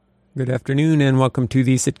Good afternoon and welcome to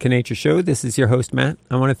the Sitka Nature Show. This is your host, Matt.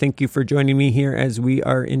 I want to thank you for joining me here as we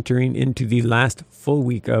are entering into the last full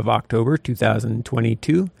week of October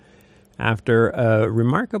 2022. After a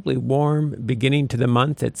remarkably warm beginning to the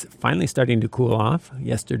month, it's finally starting to cool off.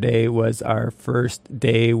 Yesterday was our first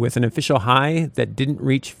day with an official high that didn't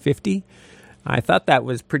reach 50. I thought that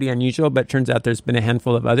was pretty unusual, but turns out there's been a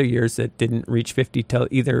handful of other years that didn't reach 50 till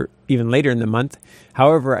even later in the month.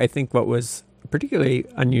 However, I think what was particularly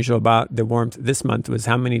unusual about the warmth this month was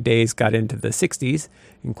how many days got into the 60s,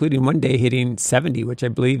 including one day hitting 70, which I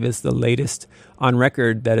believe is the latest on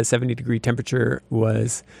record that a 70-degree temperature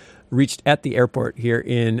was reached at the airport here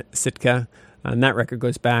in Sitka. And that record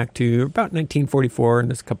goes back to about 1944, and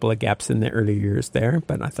there's a couple of gaps in the early years there.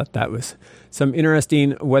 But I thought that was some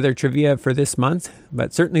interesting weather trivia for this month.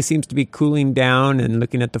 But certainly seems to be cooling down, and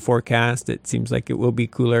looking at the forecast, it seems like it will be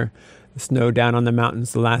cooler. The snow down on the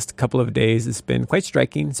mountains the last couple of days has been quite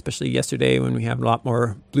striking, especially yesterday when we have a lot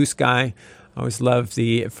more blue sky. I always love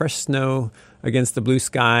the fresh snow against the blue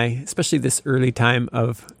sky, especially this early time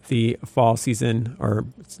of the fall season, or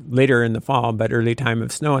later in the fall, but early time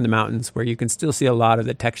of snow on the mountains where you can still see a lot of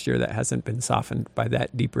the texture that hasn't been softened by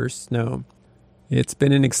that deeper snow. It's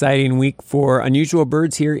been an exciting week for unusual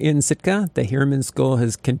birds here in Sitka. The Heermann skull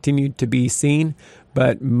has continued to be seen,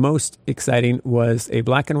 but most exciting was a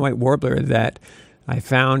black and white warbler that I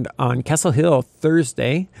found on Castle Hill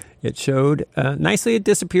Thursday. It showed nicely. It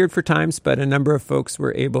disappeared for times, but a number of folks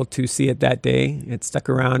were able to see it that day. It stuck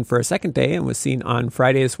around for a second day and was seen on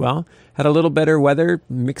Friday as well. Had a little better weather,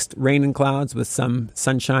 mixed rain and clouds with some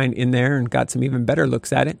sunshine in there, and got some even better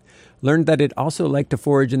looks at it. Learned that it also liked to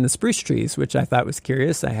forage in the spruce trees, which I thought was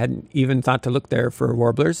curious. I hadn't even thought to look there for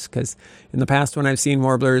warblers, because in the past when I've seen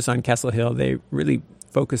warblers on Castle Hill, they really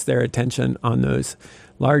focus their attention on those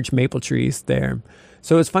large maple trees there.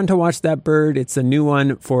 So it's fun to watch that bird. It's a new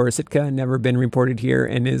one for Sitka, never been reported here,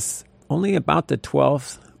 and is only about the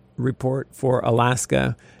 12th report for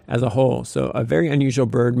Alaska as a whole. So a very unusual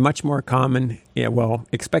bird, much more common,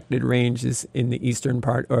 expected range is in the eastern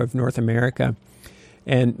part of North America,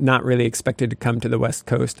 and not really expected to come to the west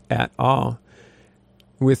coast at all.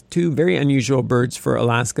 With two very unusual birds for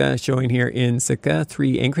Alaska showing here in Sitka,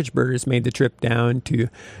 3 Anchorage birders made the trip down to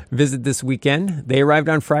visit this weekend. They arrived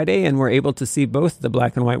on Friday and were able to see both the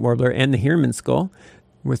black and white warbler and the Heermann skull.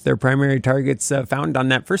 With their primary targets found on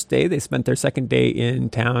that first day, they spent their second day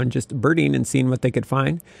in town just birding and seeing what they could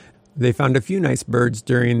find. They found a few nice birds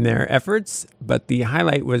during their efforts, but the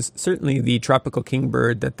highlight was certainly the tropical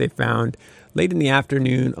kingbird that they found late in the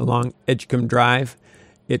afternoon along Edgecombe Drive.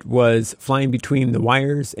 It was flying between the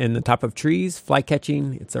wires and the top of trees,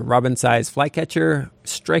 fly-catching. It's a robin-sized flycatcher,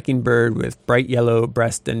 striking bird with bright yellow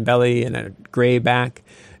breast and belly and a gray back.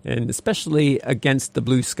 And especially against the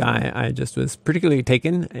blue sky, I just was particularly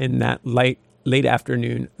taken in that late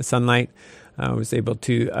afternoon sunlight. I was able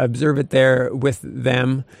to observe it there with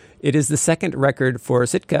them. It is the second record for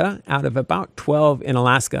Sitka out of about 12 in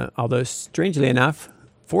Alaska, although strangely enough,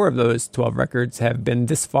 4 of those 12 records have been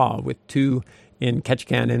this fall, with 2 in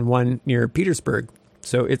Ketchikan and 1 near Petersburg.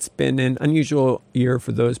 So it's been an unusual year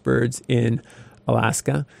for those birds in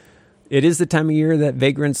Alaska. It is the time of year that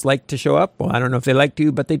vagrants like to show up. Well, I don't know if they like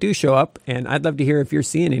to, but they do show up. And I'd love to hear if you're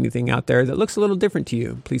seeing anything out there that looks a little different to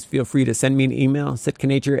you. Please feel free to send me an email,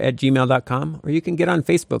 sitkanature@gmail.com, or you can get on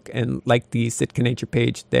Facebook and like the Sitka Nature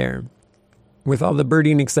page there. With all the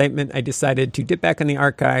birding excitement, I decided to dip back in the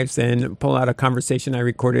archives and pull out a conversation I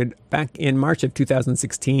recorded back in March of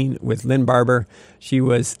 2016 with Lynn Barber. She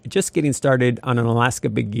was just getting started on an Alaska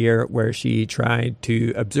big year where she tried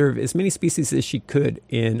to observe as many species as she could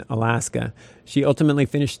in Alaska. She ultimately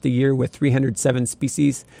finished the year with 307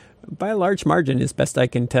 species. By a large margin, as best I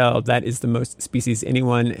can tell, that is the most species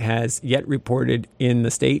anyone has yet reported in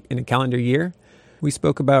the state in a calendar year. We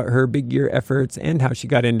spoke about her big year efforts and how she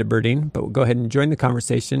got into birding, but we'll go ahead and join the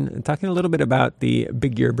conversation and talking a little bit about the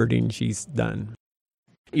big year birding she's done.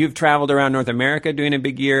 You've traveled around North America doing a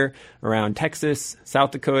big year, around Texas,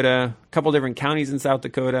 South Dakota, a couple different counties in South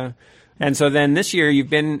Dakota. And so then this year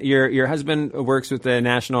your husband works with the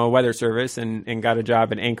National Weather Service and got a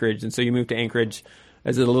job in Anchorage. And so you moved to Anchorage.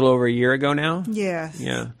 Is it a little over a year ago now? Yes.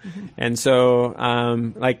 Yeah. Mm-hmm. And so,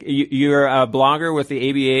 you're a blogger with the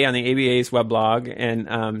ABA on the ABA's weblog.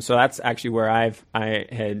 And so that's actually where I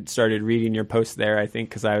had started reading your posts there, I think,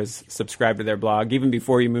 because I was subscribed to their blog. Even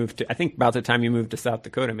before you moved to, I think about the time you moved to South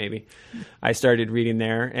Dakota, maybe, I started reading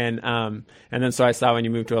there. And then so I saw when you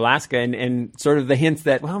moved to Alaska and sort of the hints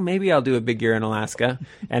that, well, maybe I'll do a big year in Alaska.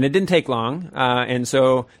 And it didn't take long. And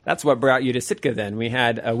so that's what brought you to Sitka then. We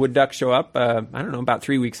had a wood duck show up, I don't know, about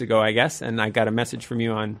 3 weeks ago, I guess, and I got a message from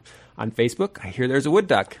you on on Facebook, I hear there's a wood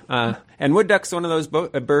duck. And wood duck's one of those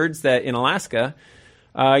birds that in Alaska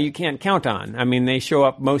you can't count on. I mean, they show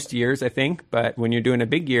up most years, I think, but when you're doing a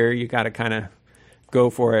big year, you got to kind of go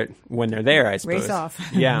for it when they're there, I suppose. Race off.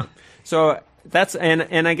 Yeah. So that's,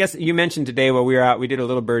 and I guess you mentioned today while we were out, we did a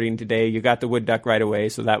little birding today. You got the wood duck right away,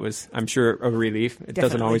 so that was, I'm sure, a relief. It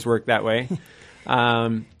doesn't always work that way.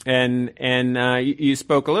 You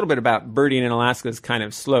spoke a little bit about birding in Alaska is kind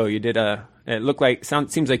of slow. You did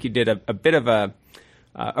seems like you did a bit of a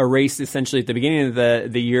race essentially at the beginning of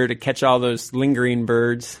the year to catch all those lingering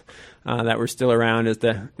birds that were still around as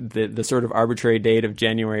the sort of arbitrary date of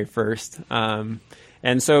January 1st.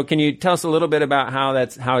 And so can you tell us a little bit about how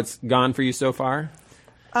it's gone for you so far?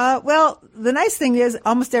 Well, the nice thing is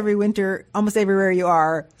almost every winter, almost everywhere you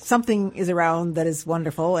are, something is around that is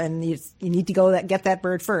wonderful, and you need to go get that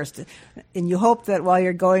bird first. And you hope that while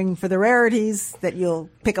you're going for the rarities that you'll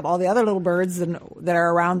pick up all the other little birds that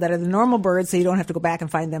are around that are the normal birds, so you don't have to go back and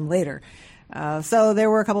find them later. So there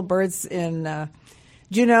were a couple birds in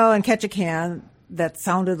Juneau and Ketchikan that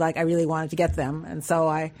sounded like I really wanted to get them. And so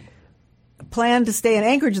I planned to stay in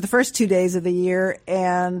Anchorage the first 2 days of the year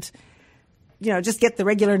and just get the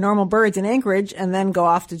regular normal birds in Anchorage and then go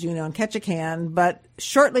off to Juneau and Ketchikan. But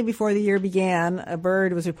shortly before the year began, a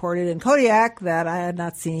bird was reported in Kodiak that I had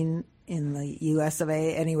not seen in the U.S. of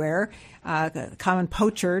A. anywhere, common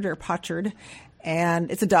pochard,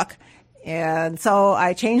 and it's a duck. And so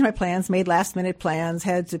I changed my plans, made last-minute plans,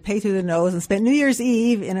 had to pay through the nose, and spent New Year's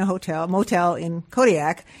Eve in a motel in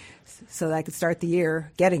Kodiak so that I could start the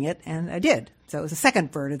year getting it, and I did. So it was the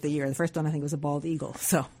second bird of the year. The first one, I think, was a bald eagle.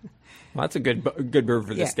 So, well, that's a good bird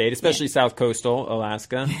for the state, especially South Coastal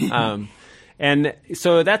Alaska. And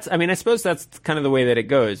so I suppose that's kind of the way that it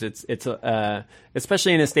goes. It's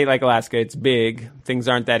especially in a state like Alaska, it's big. Things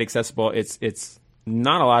aren't that accessible. It's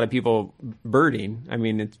not a lot of people birding. I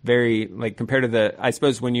mean, it's very, like, compared to I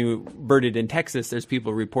suppose when you birded in Texas, there's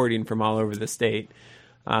people reporting from all over the state.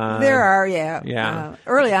 There are, yeah. Yeah.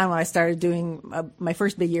 Early on when I started doing my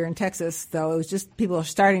first big year in Texas, though, it was just people are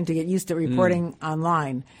starting to get used to reporting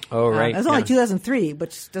online. Oh, right. It was only 2003,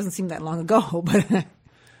 which doesn't seem that long ago, but...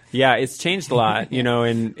 Yeah, it's changed a lot,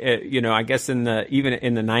 and I guess even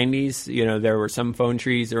in the 90s, there were some phone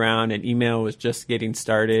trees around and email was just getting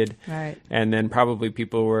started. Right. And then probably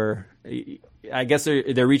people were, I guess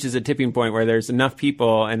there reaches a tipping point where there's enough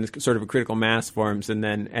people and sort of a critical mass forms, and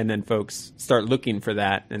then folks start looking for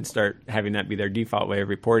that and start having that be their default way of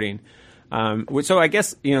reporting. So I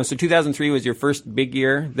guess, so 2003 was your first big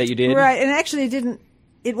year that you did? Right, and actually I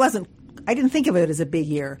didn't think of it as a big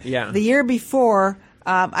year. Yeah. The year before,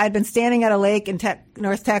 I'd been standing at a lake in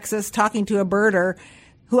North Texas talking to a birder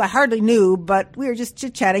who I hardly knew, but we were just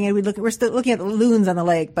chit-chatting, and we're still looking at the loons on the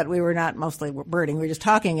lake, but we were not mostly birding. We were just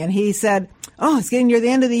talking, and he said, "Oh, it's getting near the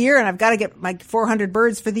end of the year, and I've got to get my 400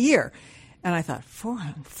 birds for the year." And I thought,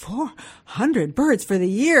 400 birds for the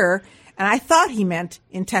year? And I thought he meant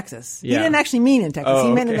in Texas. Yeah. He didn't actually mean in Texas.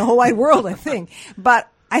 He meant in the whole wide world, I think. But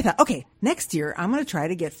I thought, okay, next year I'm going to try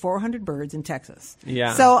to get 400 birds in Texas.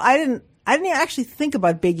 Yeah. So I didn't actually think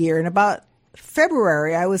about big year. And about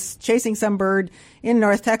February, I was chasing some bird in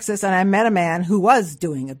North Texas, and I met a man who was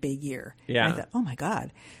doing a big year. Yeah. And I thought, oh my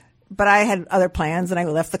God. But I had other plans, and I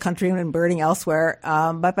left the country and been birding elsewhere.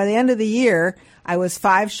 But by the end of the year, I was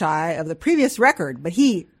 5 shy of the previous record, but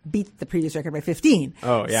he beat the previous record by 15.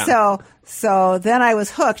 Oh, yeah. So then I was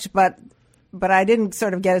hooked, but I didn't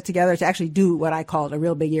sort of get it together to actually do what I called a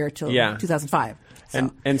real big year till 2005. So.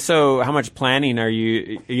 And so how much planning are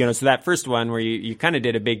you, so that first one where you kind of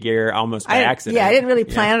did a big year almost by accident. Yeah, I didn't really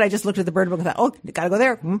plan it. I just looked at the bird book and thought, oh, gotta go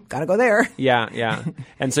there. Gotta go there. Yeah.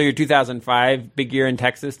 And so your 2005 big year in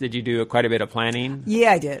Texas, did you do quite a bit of planning?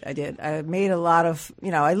 Yeah, I did. I made a lot of,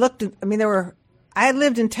 I had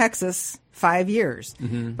lived in Texas 5 years,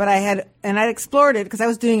 but I'd explored it because I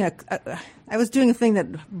was doing a thing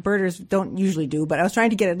that birders don't usually do, but I was trying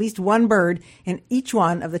to get at least one bird in each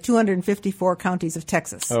one of the 254 counties of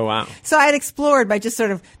Texas. Oh, wow. So I had explored by just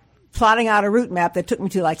sort of plotting out a route map that took me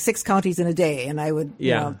to like 6 counties in a day, and I would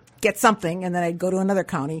get something, and then I'd go to another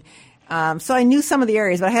county. So I knew some of the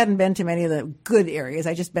areas, but I hadn't been to many of the good areas.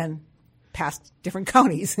 I just been past different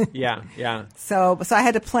counties. Yeah. So I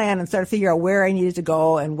had to plan and start to figure out where I needed to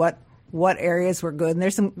go and what areas were good. And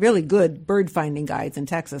there's some really good bird finding guides in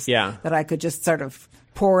Texas that I could just sort of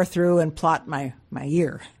pour through and plot my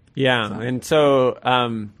year. Yeah. So. And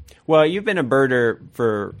so Well, you've been a birder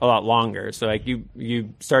for a lot longer. So like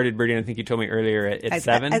you started birding, I think you told me earlier, at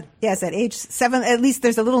 7? Yes, at age 7. At least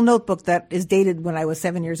there's a little notebook that is dated when I was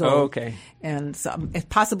 7 years old. Oh, okay. And so,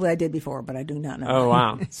 possibly I did before, but I do not know. Oh,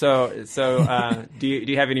 wow. So do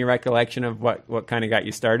you have any recollection of what kind of got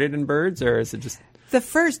you started in birds, or is it just... The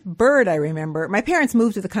first bird I remember, my parents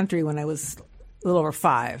moved to the country when I was a little over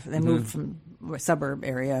 5. They moved from a suburb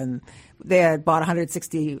area, and they had bought a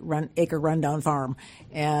 160-acre rundown farm.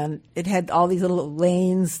 And it had all these little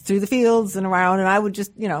lanes through the fields and around, and I would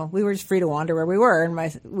just, we were just free to wander where we were,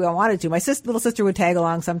 and we all wanted to. My little sister would tag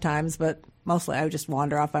along sometimes, but mostly I would just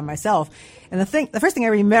wander off by myself. And the first thing I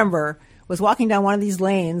remember was walking down one of these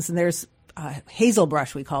lanes, and there's hazel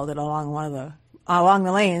brush, we called it, along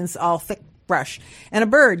the lanes, all thick brush, and a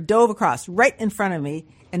bird dove across right in front of me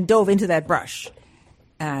and dove into that brush.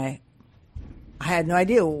 And I had no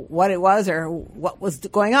idea what it was or what was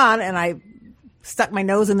going on, and I stuck my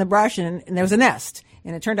nose in the brush, and there was a nest,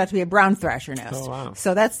 and it turned out to be a brown thrasher nest. Oh, wow.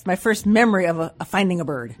 So that's my first memory of finding a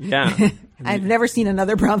bird. Yeah. I've never seen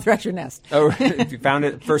another brown thrasher nest. Oh, you found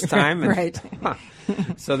it first time? Right. Huh.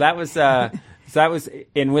 So that was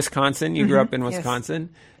in Wisconsin. You grew up in Wisconsin,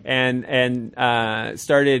 yes. and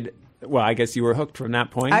started... Well, I guess you were hooked from that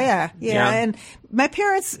point. Yeah. And my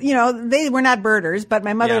parents, they were not birders, but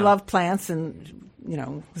my mother loved plants and,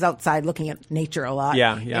 was outside looking at nature a lot.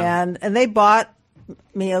 Yeah. And they bought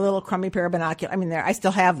me a little crummy pair of binoculars. I mean, I still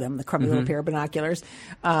have them, the crummy little pair of binoculars.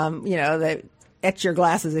 They etch your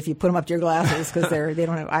glasses if you put them up to your glasses because they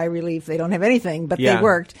don't have eye relief. They don't have anything, but they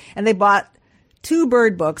worked. And they bought 2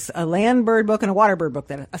 bird books, a land bird book and a water bird book,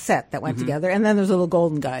 a set that went together. And then there's a little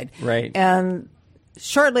golden guide. Right. And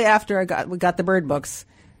shortly after we got the bird books,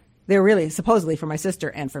 they were really supposedly for my sister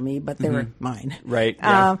and for me, but they were mine. Right.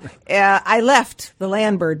 Yeah. I left the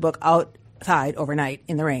land bird book outside overnight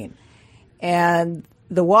in the rain, and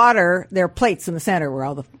the water. There are plates in the center where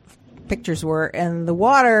all the pictures were, and the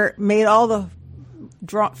water made all the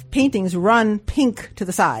paintings run pink to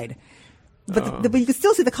the side. But but you could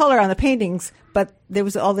still see the color on the paintings, but there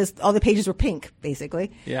was all the pages were pink,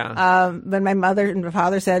 basically. Yeah. But my mother and my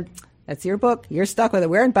father said, "That's your book. You're stuck with it.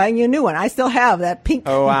 We aren't buying you a new one." I still have that pink,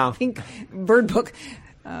 pink bird book.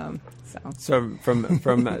 So from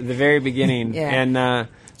the very beginning, yeah. And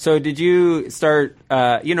so did you start?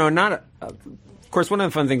 Of course, one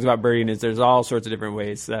of the fun things about birding is there's all sorts of different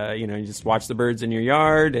ways. You just watch the birds in your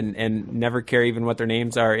yard and never care even what their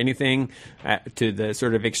names are, anything, to the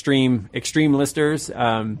sort of extreme listers,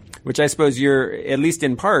 which I suppose you're, at least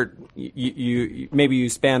in part, you maybe you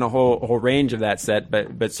span a whole range of that set,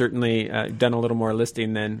 but certainly done a little more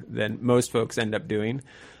listing than most folks end up doing.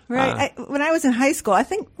 Right. When I was in high school, I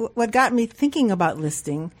think what got me thinking about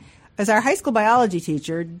listing is our high school biology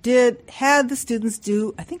teacher had the students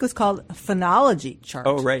do, I think it was called a phenology chart.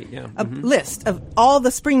 Oh, right, yeah. A list of all the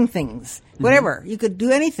spring things, whatever. You could do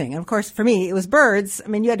anything. And, of course, for me, it was birds. I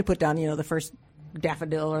mean, you had to put down, the first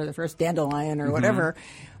daffodil or the first dandelion or whatever.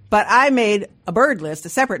 But I made a bird list, a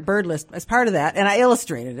separate bird list as part of that, and I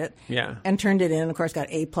illustrated it. Yeah. And turned it in, of course, got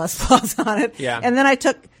A++ on it. Yeah. And then I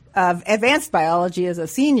took advanced biology as a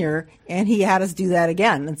senior, and he had us do that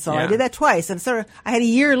again. And so I did that twice. And I had a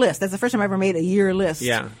year list. That's the first time I ever made a year list.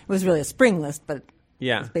 Yeah. It was really a spring list, but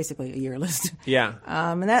it's basically a year list. Yeah.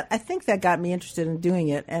 And I think that got me interested in doing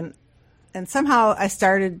it. And somehow I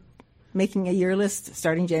started making a year list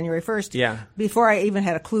starting January 1st. Yeah. Before I even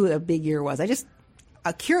had a clue what a big year was. I just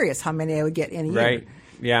curious how many I would get in a year. Right.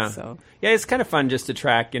 Yeah. So. Yeah, it's kind of fun just to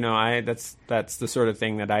track. That's the sort of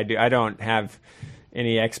thing that I do. I don't have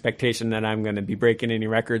any expectation that I'm going to be breaking any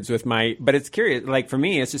records with but it's curious. Like for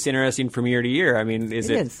me, it's just interesting from year to year. I mean, is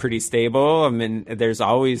it pretty stable? I mean, there's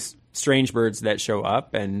always strange birds that show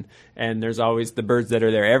up, and there's always the birds that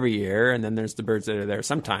are there every year, and then there's the birds that are there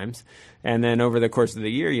sometimes. And then over the course of the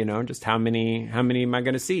year, just how many am I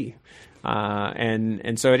going to see?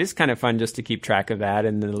 And so it is kind of fun just to keep track of that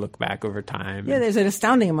and then look back over time. Yeah, there's an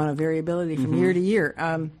astounding amount of variability from year to year.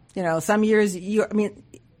 Some years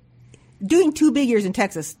doing 2 big years in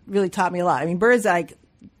Texas really taught me a lot. I mean, birds that I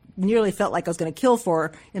nearly felt like I was going to kill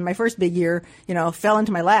for in my first big year, fell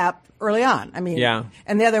into my lap early on. I mean,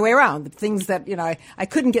 and the other way around. The things that, I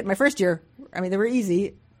couldn't get in my first year, I mean, they were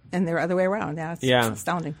easy, and they were other way around. Yeah, it's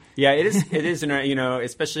astounding. Yeah, it is,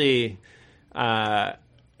 especially,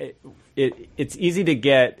 it's easy to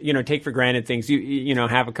get, take for granted things. You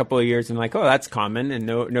have a couple of years and like, oh, that's common and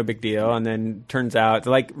no big deal. And then turns out,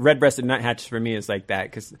 like red-breasted nuthatches for me is like that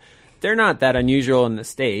because they're not that unusual in the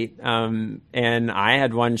state. And I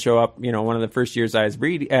had one show up, one of the first years I was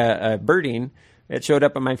birding. it showed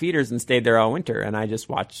up on my feeders and stayed there all winter, and I just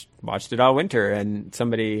watched it all winter. And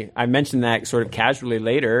I mentioned that sort of casually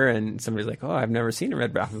later, and somebody's like, "Oh, I've never seen a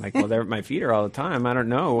red back." I'm like, "Well, they're at my feeder all the time. I don't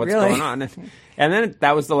know what's Really? going on." And then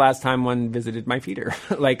that was the last time one visited my feeder.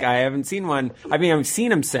 Like, I haven't seen one. I mean, I've seen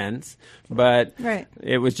them since, but Right.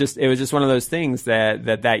 it was just one of those things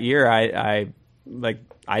that year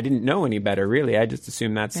I didn't know any better, really. I just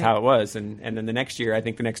assumed that's how it was. And then the next year, I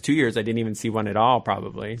think the next 2 years, I didn't even see one at all,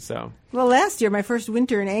 probably. So, Well, last year, my first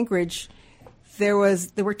winter in Anchorage, there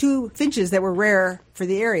were two finches that were rare for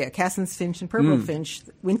the area, Cassin's finch and purple finch,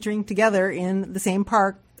 wintering together in the same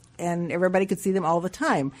park, and everybody could see them all the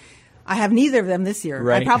time. I have neither of them this year.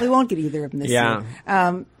 Right. I probably won't get either of them this year.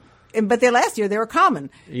 But last year, they were common.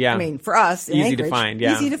 Yeah. I mean, for us in Easy to Anchorage, find,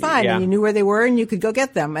 yeah. easy to find. Yeah. And you knew where they were, and you could go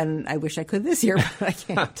get them. And I wish I could this year, but I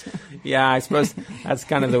can't. Yeah, I suppose that's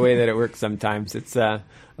kind of the way that it works sometimes. It's a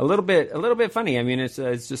little bit funny. I mean, it's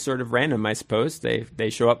just sort of random, I suppose. They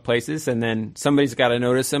show up places, and then somebody's got to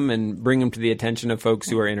notice them and bring them to the attention of folks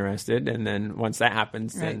who are interested. And then once that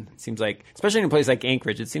happens, then it seems like, especially in a place like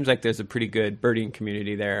Anchorage, it seems like there's a pretty good birding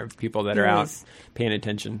community there of people that are out paying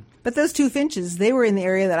attention. But those two finches, they were in the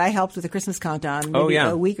area that I helped with the Christmas countdown maybe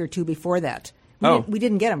a week or two before that. We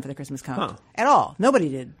didn't get them for the Christmas count at all. Nobody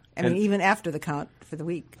did. I mean, even after the count for the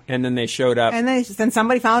week. And then they showed up. And then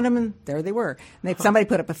somebody found them, and there they were. And somebody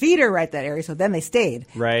put up a feeder right that area, so then they stayed.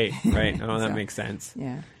 Right. Oh, that makes sense.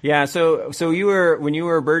 Yeah. So when you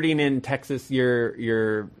were birding in Texas,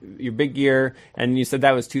 your big year, and you said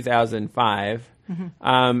that was 2005.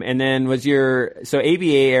 Mm-hmm. And then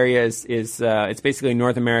ABA area is it's basically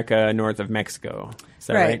North America north of Mexico. Is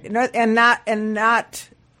that right? And not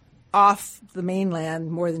off the mainland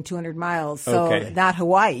more than 200 miles. So not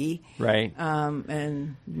Hawaii. Right.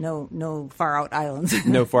 And no far out islands.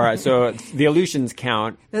 No far out. So the Aleutians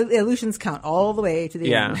count. The Aleutians count all the way to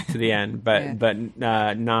the end. Yeah, to the end. But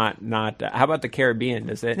not. How about the Caribbean?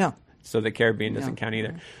 Does it? No. So the Caribbean doesn't count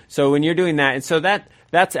either. So when you're doing that, and so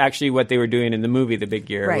that's actually what they were doing in the movie The Big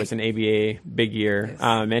Year. It was an ABA Big Year. Yes.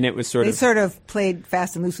 And it was They sort of played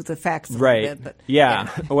fast and loose with the facts a little bit. But, yeah.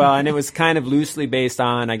 Well, and it was kind of loosely based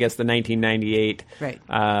on, I guess, the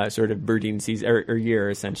 1998 sort of birding season or year,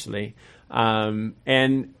 essentially. And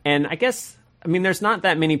I guess, I mean, there's not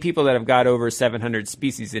that many people that have got over 700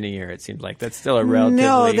 species in a year, it seems like. That's still a relatively...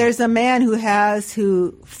 No, there's a man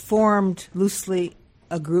who formed loosely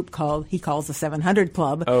a group he calls the 700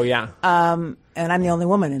 Club. Oh, yeah. And I'm the only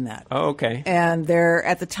woman in that. Oh, okay. And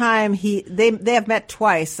at the time, they have met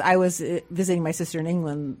twice. I was visiting my sister in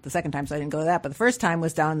England the second time, so I didn't go to that. But the first time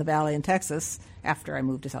was down in the valley in Texas after I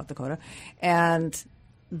moved to South Dakota. And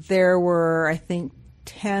there were, I think,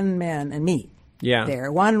 10 men and me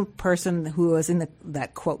there. One person who was in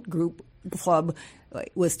that quote club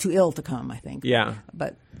was too ill to come, I think. Yeah.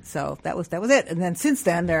 But so that was it. And then since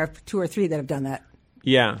then, there are 2 or 3 that have done that.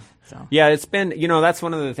 Yeah. Yeah, it's been, that's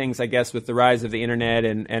one of the things, I guess, with the rise of the internet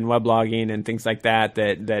and weblogging and things like that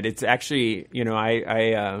it's actually,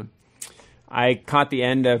 I caught the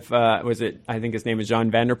end of, I think his name is John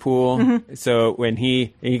Vanderpool. Mm-hmm. So when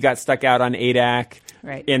he got stuck out on ADAC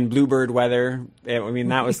in bluebird weather, it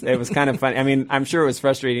was kind of fun. I mean, I'm sure it was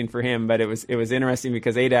frustrating for him, but it was interesting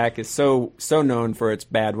because ADAC is so known for its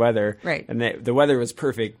bad weather. Right. And the weather was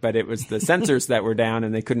perfect, but it was the sensors that were down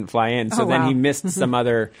and they couldn't fly in. So then he missed some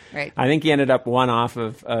other, I think he ended up one off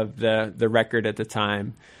of the record at the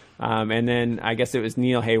time. And then I guess it was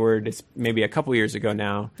Neil Hayward, it's maybe a couple years ago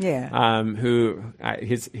now. Yeah. Who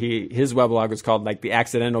his weblog was called like the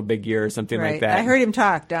Accidental Big Year or something like that. I heard him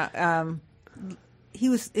talk. He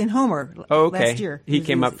was in Homer last year. He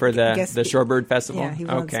came up for the Shorebird Festival. Yeah, he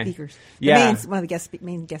was one of the speakers. One of the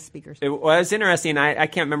main guest speakers. It was interesting. I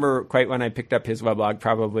can't remember quite when I picked up his weblog,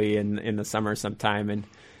 probably in the summer sometime, and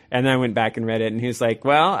then I went back and read it, and he was like,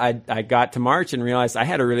 "Well, I got to March and realized I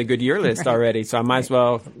had a really good year list already, so I might as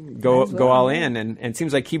well go all in." And it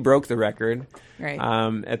seems like he broke the record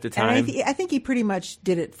at the time. And I think he pretty much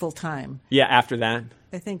did it full time. Yeah, after that.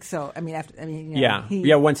 I think so.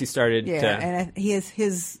 Once he started. And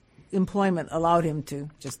his employment allowed him to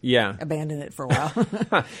just abandon it for a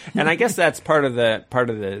while. And I guess that's part of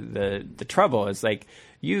the trouble is like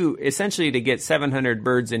you essentially to get 700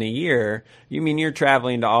 birds in a year. You're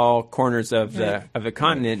traveling to all corners of the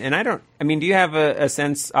continent. And do you have a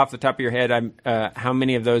sense off the top of your head how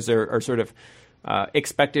many of those are sort of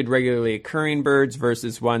expected regularly occurring birds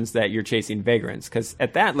versus ones that you're chasing vagrants? Because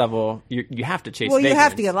at that level, you have to chase vagrants. Well, you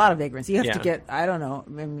have to get a lot of vagrants. You have to get, I don't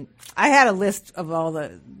know. I had a list of all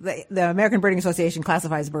the American Birding Association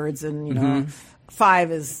classifies birds, and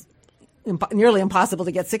 5 is nearly impossible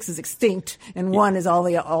to get, 6 is extinct, and 1 is all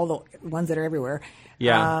the ones that are everywhere.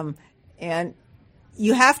 Yeah. And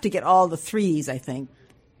you have to get all the threes, I think.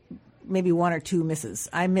 Maybe one or two misses.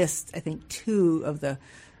 I missed, I think, two of the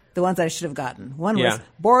ones I should have gotten. One was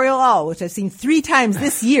Boreal Owl, which I've seen 3 times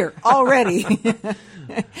this year already.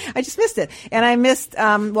 I just missed it. And I missed,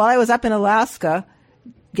 while I was up in Alaska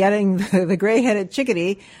getting the gray-headed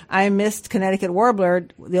chickadee, I missed Connecticut warbler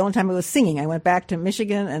the only time I was singing. I went back to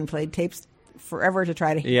Michigan and played tapes forever to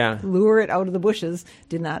try to lure it out of the bushes.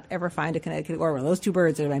 Did not ever find a Connecticut warbler. Those 2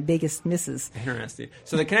 birds are my biggest misses. Interesting.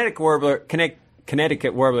 So the Connecticut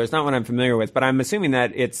warbler is not one I'm familiar with, but I'm assuming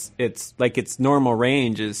that it's like its normal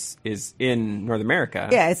range is in North America.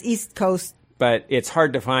 Yeah, it's East Coast. But it's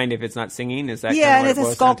hard to find if it's not singing. Is that and it's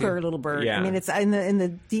a skulker little bird. Yeah. I mean, it's in the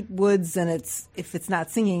deep woods, and if it's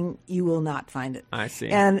not singing, you will not find it. I see.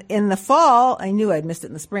 And in the fall, I knew I'd missed it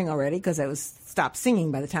in the spring already because I was stopped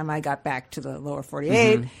singing by the time I got back to the lower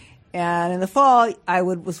 48. Mm-hmm. And in the fall, I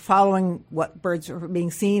was following what birds were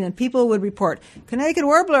being seen, and people would report Connecticut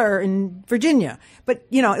warbler in Virginia. But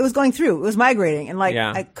it was going through. It was migrating, and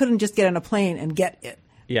I couldn't just get on a plane and get it.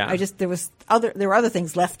 Yeah. There were other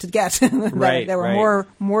things left to get that were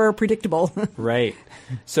more predictable. Right.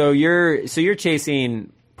 So you're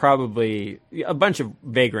chasing probably a bunch of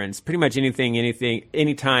vagrants. Pretty much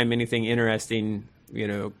anytime anything interesting,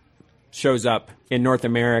 shows up in North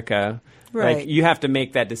America. Right. Like, you have to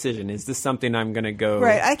make that decision. Is this something I'm going to go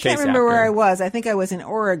Right. I can't remember after? where I was. I think I was in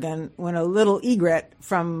Oregon when a little egret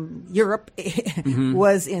from Europe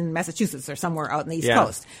was in Massachusetts or somewhere out in the East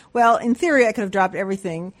Coast. Well, in theory, I could have dropped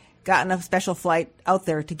everything, gotten a special flight out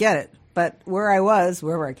there to get it. But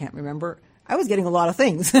wherever I can't remember, I was getting a lot of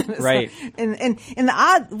things. Right. And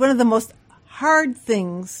one of the most hard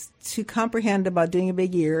things to comprehend about doing a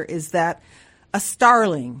big year is that a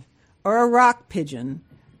starling or a rock pigeon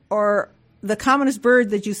or the commonest bird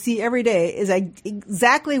that you see every day is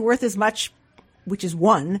exactly worth as much, which is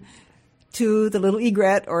 1, to the little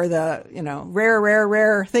egret or the,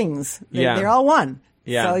 rare things. They're all 1.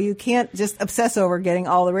 Yeah. So you can't just obsess over getting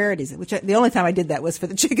all the rarities, the only time I did that was for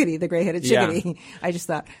the chickadee, the gray-headed chickadee. Yeah. I just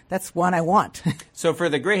thought, that's one I want. So for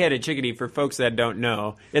the gray-headed chickadee, for folks that don't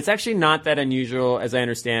know, it's actually not that unusual, as I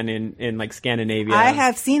understand, in like Scandinavia. I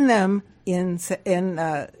have seen them in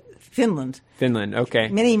Finland. Finland, okay.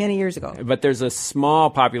 Many, many years ago. But there's a small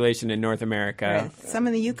population in North America. Right. Some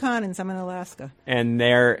in the Yukon and some in Alaska. And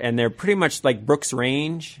they're pretty much like Brooks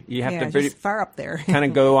Range. You have to just far up there. kind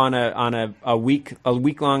of go on a week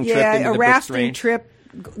long trip into the Brooks Range. Yeah, a rafting trip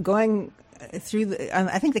going through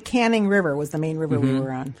I think the Canning River was the main river we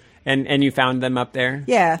were on. And you found them up there?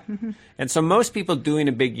 Yeah. Mm-hmm. And so most people doing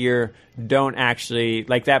a big year don't actually,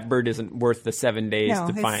 like, that bird isn't worth the 7 days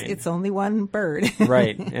to find. It's only one bird.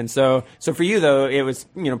 Right. And so for you, though, it was,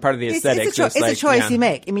 part of the aesthetics. It's a choice you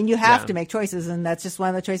make. I mean, you have to make choices, and that's just one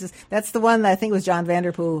of the choices. That's the one that I think was John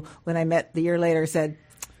Vanderpool, when I met the year later, said,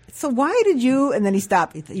 so why did you, and then he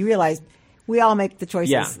stopped. He realized we all make the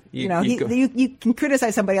choices. Yeah. You can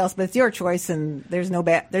criticize somebody else, but it's your choice, and there's no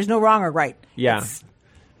wrong or right. Yeah.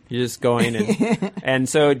 You're just going and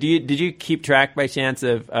so did you keep track by chance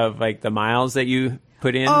of like the miles that you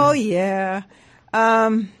put in? Oh yeah.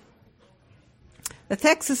 The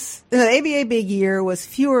ABA Big Year was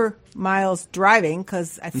fewer miles driving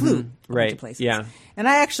because I flew a bunch of places. Yeah. And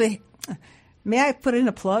I actually, may I put in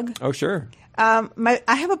a plug? Oh sure. I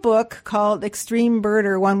have a book called Extreme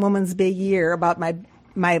Birder: One Woman's Big Year about my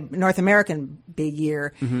North American big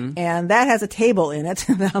year, and that has a table in it,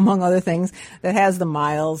 among other things, that has the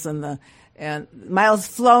miles and miles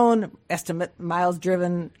flown estimate, miles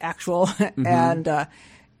driven actual, and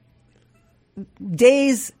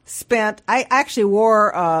days spent. I actually wore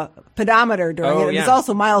a pedometer during it. There's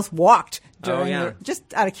also miles walked during it,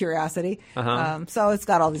 just out of curiosity. So it's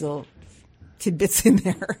got all these little tidbits in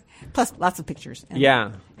there, plus lots of pictures.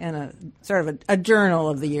 And a sort of a journal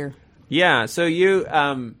of the year. Yeah. So you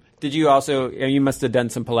did you also? You must have done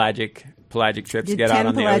some pelagic trips to get out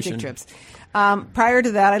on the ocean. 10 pelagic trips. Prior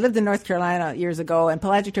to that, I lived in North Carolina years ago, and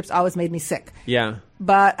pelagic trips always made me sick. Yeah.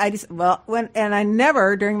 But I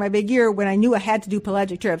never during my big year when I knew I had to do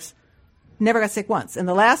pelagic trips, never got sick once. And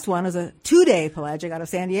the last one was a 2-day pelagic out of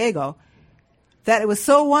San Diego. That it was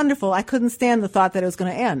so wonderful, I couldn't stand the thought that it was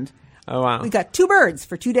going to end. Oh wow! We got 2 birds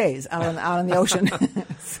for 2 days out on the ocean.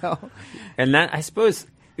 So. And that, I suppose.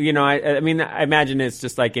 I mean, I imagine it's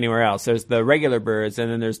just like anywhere else. There's the regular birds, and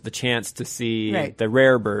then there's the chance to see the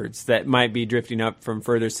rare birds that might be drifting up from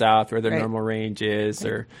further south where their normal range is,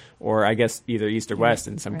 or I guess either east or west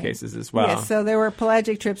in some cases as well. Yeah, so there were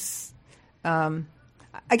pelagic trips. I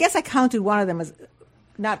guess I counted one of them as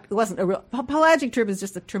it wasn't a real pelagic trip. Is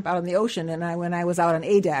just a trip out on the ocean. And when I was out on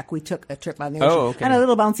ADAC, we took a trip on the ocean. Oh, okay. On a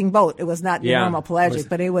little bouncing boat. It was not your normal pelagic,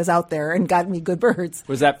 but it was out there and got me good birds.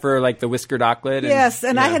 Was that for like the whiskered auklet? Yes,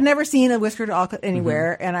 and I had never seen a whiskered auklet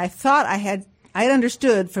anywhere, and I thought I had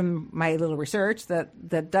understood from my little research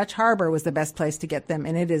that Dutch Harbor was the best place to get them,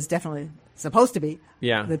 and it is definitely supposed to be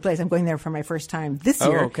the place. I'm going there for my first time this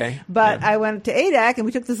year. Oh, okay. But I went to ADAC, and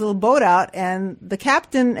we took this little boat out, and the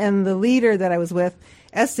captain and the leader that I was with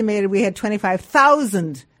estimated we had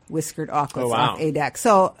 25,000 whiskered auklets off ADAC.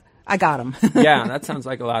 So I got them. Yeah, that sounds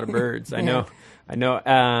like a lot of birds. I know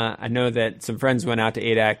that some friends went out to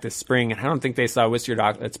ADAC this spring, and I don't think they saw whiskered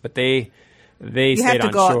auklets, but they stayed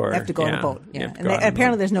on shore. You have to go on a boat. Yeah. And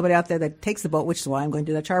apparently there's nobody out there that takes the boat, which is why I'm going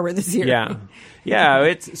to Dutch Harbor this year. Yeah. Yeah.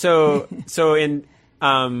 It's so in,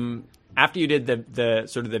 after you did the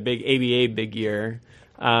sort of the big ABA big year,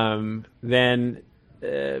 then,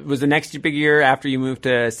 was the next big year after you moved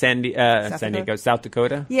to South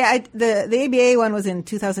Dakota? Yeah. The ABA one was in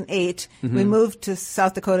 2008. Mm-hmm. We moved to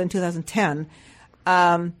South Dakota in 2010.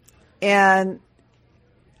 And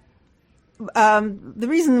the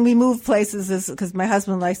reason we moved places is because my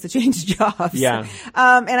husband likes to change jobs. Yeah.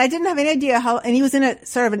 And I didn't have any idea and he was in a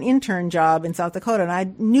sort of an intern job in South Dakota, and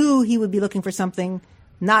I knew he would be looking for something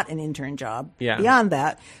not an intern job beyond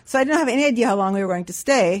that. So I didn't have any idea how long we were going to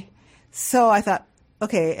stay. So I thought,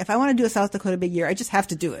 okay, if I want to do a South Dakota big year, I just have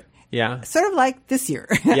to do it. Yeah. Sort of like this year.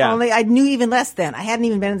 Yeah. Only I knew even less then. I hadn't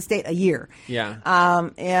even been in the state a year. Yeah.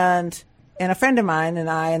 And a friend of mine and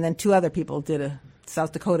I, and then two other people did a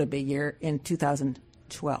South Dakota big year in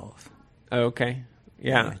 2012. Okay.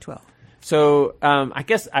 Yeah. 12. So, I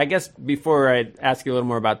guess before I ask you a little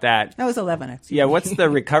more about that. That was 11, actually. Yeah. What's the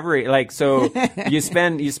recovery like? So you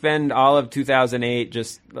spend all of 2008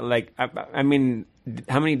 just like, I mean,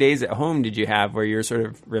 how many days at home did you have where you're sort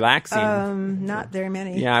of relaxing? Not very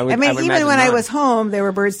many. Yeah. I would even imagine when not. I was home, there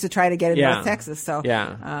were birds to try to get in North Texas. So,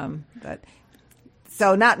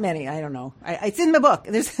 So not many. I don't know. It's in the book.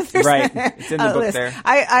 There's right. It's in the book list. there.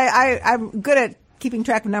 I'm good at keeping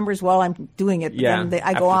track of numbers while I'm doing it. But then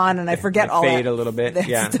I go on and I forget all fade that. a little bit.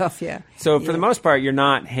 That stuff. Yeah. So for the most part, you're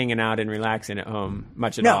not hanging out and relaxing at home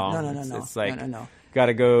much at all. No. It's like no. Got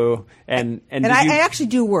to go and I actually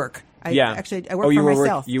do work. I work for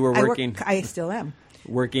myself. You were working. I still am.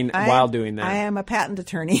 Working while doing that. I am a patent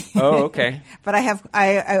attorney. Oh, okay. But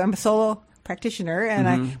I'm a solo practitioner,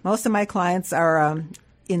 and most of my clients are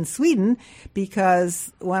in Sweden,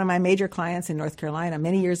 because one of my major clients in North Carolina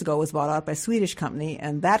many years ago was bought out by a Swedish company,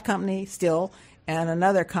 and that company still, and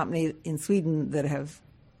another company in Sweden that have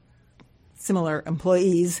similar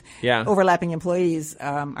employees, overlapping employees,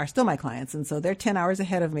 are still my clients, and so they're 10 hours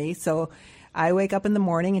ahead of me. So I wake up in the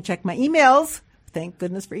morning and check my emails. Thank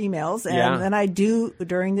goodness for emails. And then I do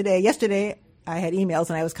during the day. Yesterday, I had emails,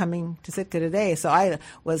 and I was coming to Sitka today, so I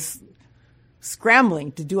was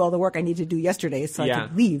scrambling to do all the work I need to do yesterday so I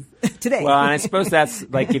could leave today. Well, and I suppose that's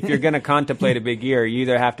like if you're going to contemplate a big year, you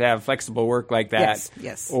either have to have flexible work like that,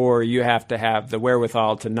 or you have to have the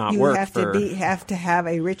wherewithal to not work. You have to have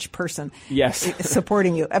a rich person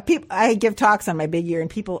supporting you. I give talks on my big year, and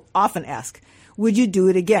people often ask, would you do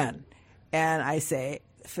it again? And I say,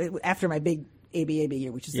 after my big ABA big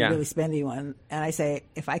year, which is a really spendy one, and I say,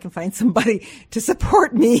 if I can find somebody to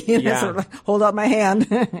support me, and I sort of hold out my hand.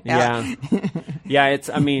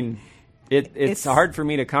 It's hard for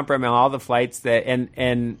me to comprehend all the flights that,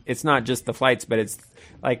 and it's not just the flights, but it's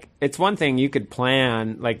like, it's one thing you could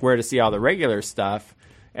plan like where to see all the regular stuff.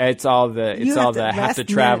 It's all the have to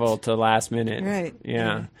travel to last minute. Right.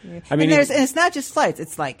 Yeah. I mean, and it's not just flights.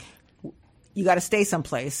 It's like, you got to stay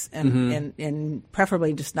someplace and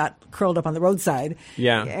preferably just not curled up on the roadside.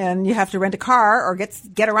 Yeah. And you have to rent a car or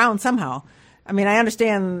get around somehow. I mean, I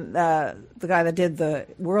understand the guy that did the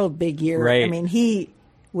World Big Year. Right. I mean, he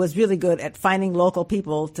was really good at finding local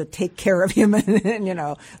people to take care of him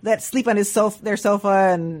and let sleep on their sofa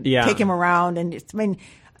and take him around. And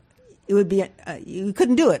it would be you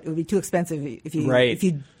couldn't do it. It would be too expensive if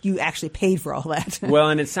you actually paid for all that. Well,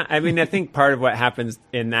 and it's not, I mean, I think part of what happens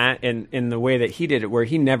in that in the way that he did it, where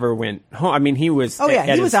he never went home. I mean, he was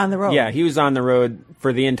he was on the road. Yeah, he was on the road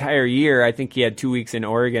for the entire year. I think he had 2 weeks in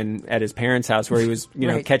Oregon at his parents' house where he was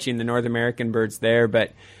catching the North American birds there,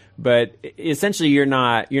 but essentially you're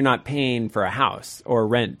not paying for a house or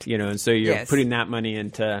rent, and so you're putting that money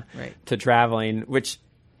into to traveling, which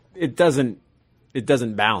it doesn't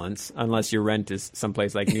balance unless your rent is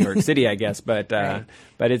someplace like New York City, I guess. But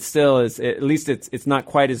but it still is. At least it's not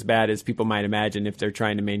quite as bad as people might imagine if they're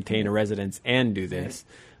trying to maintain a residence and do this.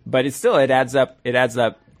 But it adds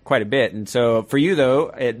up quite a bit. And so for you,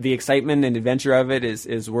 though, the excitement and adventure of it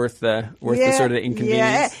is worth the sort of the inconvenience.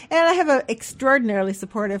 Yeah, and I have an extraordinarily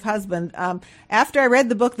supportive husband. After I read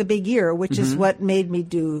the book, The Big Year, which is what made me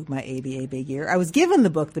do my ABA Big Year, I was given the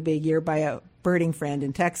book, The Big Year, by a birding friend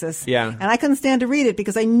in Texas. Yeah. And I couldn't stand to read it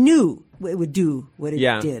because I knew it would do what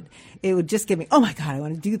it did. It would just give me, oh my God, I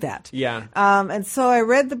want to do that. Yeah. And so I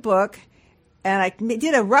read the book, and I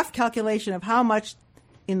did a rough calculation of how much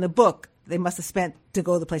in the book they must have spent to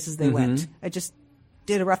go the places they went. I just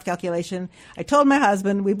did a rough calculation. I told my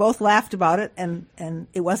husband. We both laughed about it, and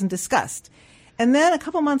it wasn't discussed. And then a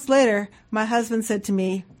couple months later, my husband said to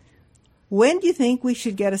me, when do you think we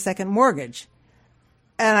should get a second mortgage?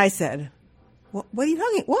 And I said, what are you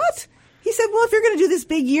talking? What? He said, well, if you're going to do this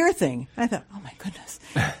big year thing. And I thought, oh my goodness.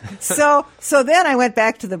 So then I went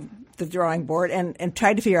back to the drawing board and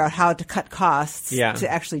tried to figure out how to cut costs to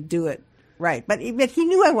actually do it right. But he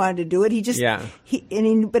knew I wanted to do it. He just,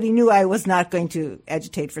 but he knew I was not going to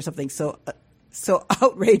agitate for something so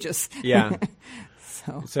outrageous. Yeah.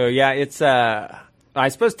 So yeah, it's, I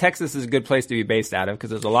suppose Texas is a good place to be based out of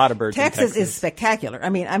because there's a lot of birds in Texas. Texas is spectacular. I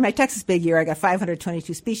mean, on my Texas Big Year, I got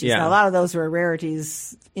 522 species. Yeah. Now, a lot of those were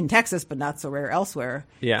rarities in Texas, but not so rare elsewhere.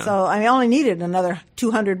 Yeah. So I only needed another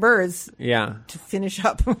 200 birds to finish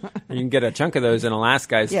up. You can get a chunk of those in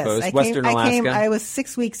Alaska, I suppose. Yes, Western Alaska. I was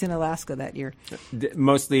 6 weeks in Alaska that year.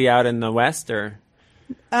 Mostly out in the west, or?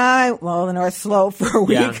 Well, the North Slope for a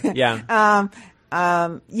week. Yeah.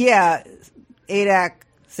 Adak,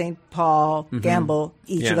 St. Paul, Gamble,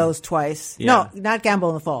 each of those twice. Yeah. No, not Gamble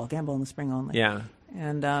in the fall, Gamble in the spring only. Yeah.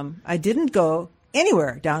 And I didn't go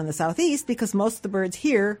anywhere down in the southeast because most of the birds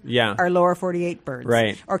here are lower 48 birds.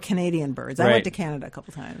 Right. Or Canadian birds. I went to Canada a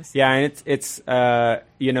couple times. Yeah, and it's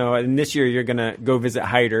and this year you're going to go visit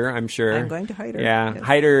Hyder, I'm sure. I'm going to Hyder. Yeah.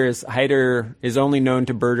 Yes. Hyder is only known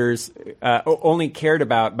to birders, only cared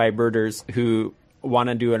about by birders who want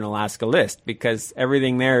to do an Alaska list because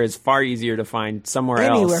everything there is far easier to find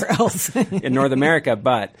anywhere else in North America.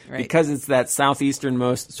 But because it's that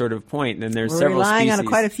southeasternmost sort of point, then there's We're several relying species. on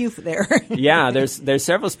quite a few there. Yeah, there's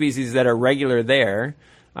several species that are regular there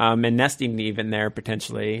and nesting even there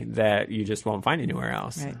potentially that you just won't find anywhere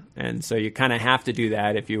else. Right. And so you kind of have to do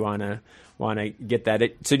that if you want to get that.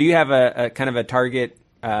 So do you have a kind of a target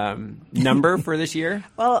number for this year?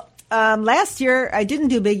 Well, last year, I didn't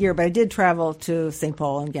do Big Year, but I did travel to St.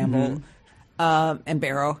 Paul and Gamble and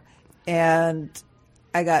Barrow, and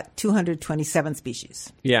I got 227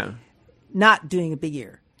 species. Yeah. Not doing a Big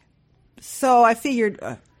Year. So I figured,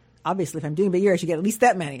 obviously, if I'm doing a Big Year, I should get at least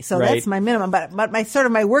that many. So that's my minimum, but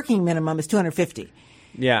my working minimum is 250.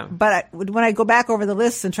 Yeah. But when I go back over the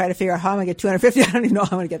lists and try to figure out how I'm going to get 250, I don't even know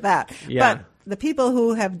how I'm going to get that. Yeah. But the people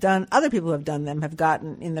other people who have done them have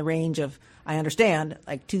gotten in the range of, I understand,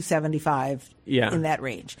 like 275 in that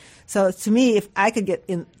range. So to me, if I could get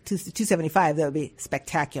in 275, that would be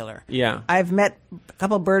spectacular. Yeah. I've met a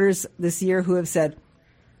couple of birders this year who have said,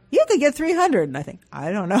 you could get 300. And I think,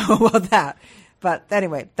 I don't know about that. But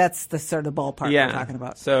anyway, that's the sort of ballpark we're talking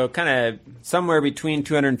about. So kind of somewhere between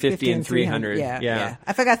 250 and 300. Yeah.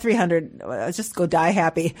 If I got 300, I'll just go die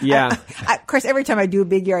happy. Yeah. Of course, every time I do a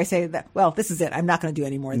Big Year, I say that, well, this is it. I'm not going to do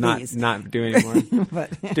any more of these. Not do any more. But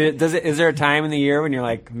is there a time in the year when you're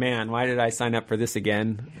like, man, why did I sign up for this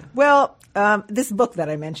again? Well, this book that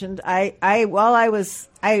I mentioned, I did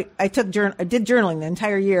journaling the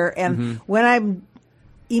entire year. And when I'm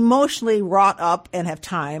emotionally wrought up and have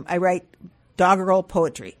time, I write doggerel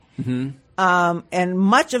poetry. And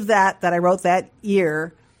much of that I wrote that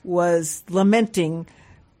year was lamenting,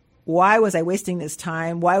 why was I wasting this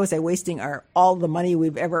time? Why was I wasting all the money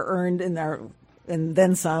we've ever earned and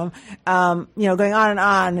then some? Going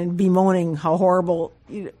on and bemoaning how horrible.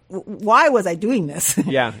 Why was I doing this?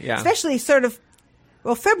 Yeah. Especially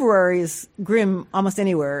February is grim almost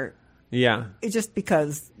anywhere. Yeah. It's just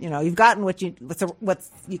because, you've gotten what you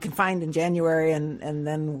can find in January and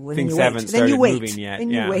then when things you wait, haven't started moving yet. Then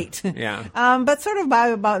you wait. Yeah. But sort of by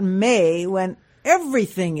about May, when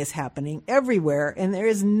everything is happening everywhere and there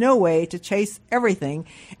is no way to chase everything,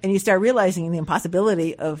 and you start realizing the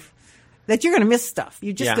impossibility of that you're going to miss stuff.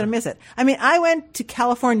 You're just going to miss it. I mean, I went to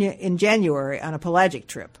California in January on a pelagic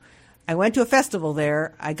trip. I went to a festival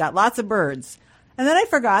there. I got lots of birds. And then I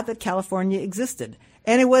forgot that California existed.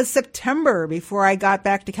 And it was September before I got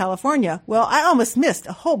back to California. Well, I almost missed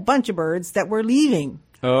a whole bunch of birds that were leaving.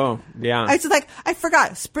 Oh, yeah. I was just I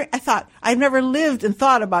forgot. Spring. I thought, I've never lived and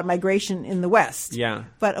thought about migration in the West. Yeah.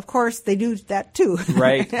 But of course, they do that too.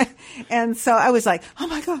 Right. And so I was like, oh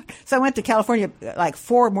my God. So I went to California like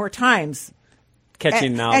 4 more times.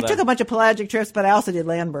 catching all I took a bunch of pelagic trips, but I also did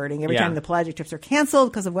land birding. Every time the pelagic trips are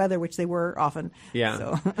canceled because of weather, which they were often. Yeah.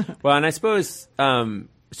 So. Well, and I suppose,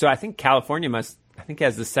 so I think California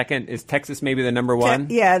has the second. Is Texas maybe the number one?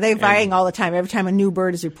 Yeah, they're vying all the time. Every time a new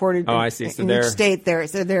bird is reported I see. So in each state,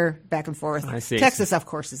 they're back and forth. I see. Texas, of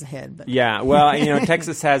course, is ahead. But. Yeah, well,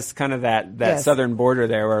 Texas has kind of that southern border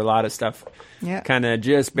there where a lot of stuff kind of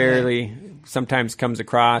just barely sometimes comes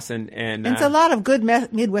across. And it's a lot of good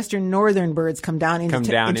Midwestern northern birds come down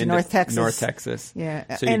into North Texas. North Texas.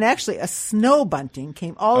 Yeah, so actually a snow bunting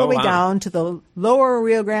came all the way down to the lower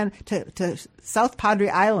Rio Grande, to South Padre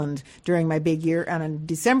Island during my big year. And on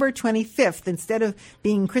December 25th, instead of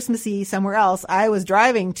being Christmassy somewhere else, I was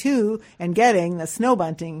driving to and getting the snow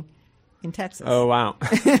bunting in Texas. Oh, wow.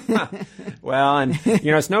 Well, and,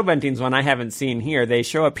 snow buntings, one I haven't seen here, they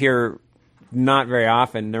show up here not very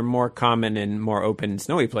often. They're more common in more open,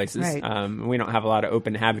 snowy places. Right. We don't have a lot of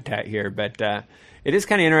open habitat here, but it is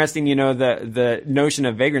kind of interesting, the notion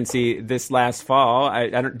of vagrancy this last fall.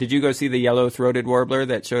 Did you go see the yellow-throated warbler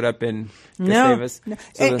that showed up in Gustavus? No.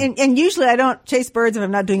 So and usually I don't chase birds if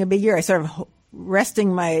I'm not doing a big year. I sort of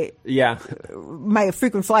resting my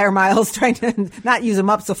frequent flyer miles, trying to not use them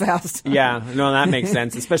up so fast. Yeah, no, that makes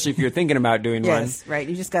sense, especially if you're thinking about doing one. Yes, right.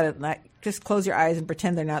 You just got to just close your eyes and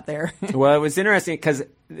pretend they're not there. Well, it was interesting because,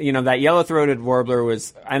 that yellow-throated warbler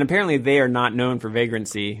was, and apparently they are not known for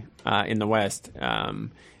vagrancy in the West.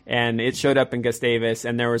 And it showed up in Gustavus,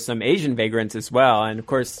 and there were some Asian vagrants as well. And, of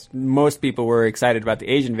course, most people were excited about the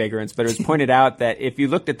Asian vagrants, but it was pointed out that if you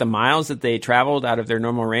looked at the miles that they traveled out of their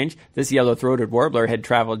normal range, this yellow-throated warbler had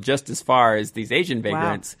traveled just as far as these Asian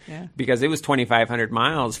vagrants. Wow. Yeah. Because it was 2,500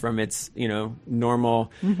 miles from its,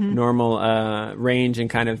 normal range in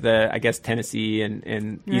kind of the, I guess, Tennessee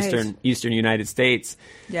and eastern United States.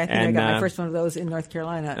 Yeah, I think I got my first one of those in North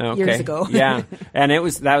Carolina years ago. Yeah, and that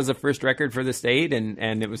was the first record for the state,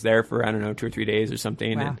 and it was there for, I don't know, 2 or 3 days or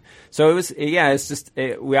something. Wow. And so it was, it's just,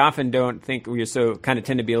 we often don't think, we're so kind of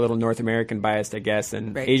tend to be a little North American biased, I guess,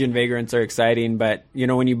 and Asian vagrants are exciting, but,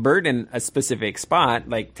 when you bird in a specific spot,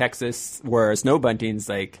 like Texas, where snow bunting's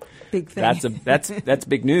like, big thing. That's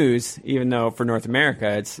big news, even though for North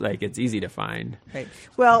America, it's easy to find. Right.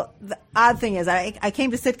 Well, the odd thing is, I came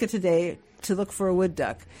to Sitka today to look for a wood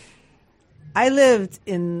duck. I lived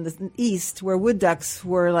in the east where wood ducks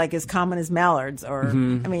were like as common as mallards, or I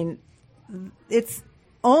mean, it's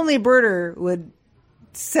only a birder would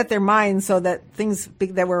set their minds so that things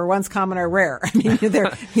that were once common are rare. I mean,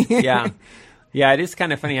 they're yeah. It is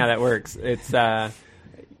kind of funny how that works. It's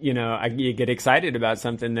you get excited about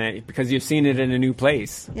something because you've seen it in a new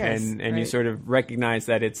place, and you sort of recognize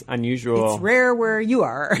that it's unusual. It's rare where you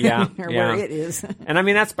are, where it is. And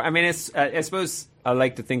it's I suppose I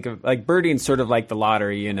like to think of like birding sort of like the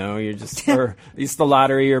lottery. You're just or it's the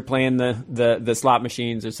lottery or playing the slot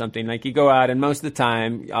machines or something. Like you go out and most of the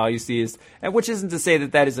time all you see is, which isn't to say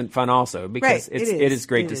that isn't fun also, because it is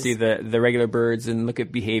great to see the regular birds and look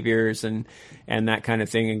at behaviors and that kind of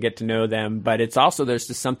thing and get to know them. But it's also, there's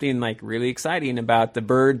just something like really exciting about the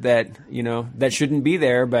bird that that shouldn't be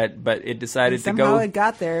there, but it decided to go. Somehow it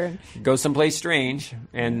got there. Go someplace strange,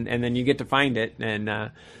 and then you get to find it,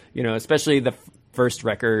 and especially the first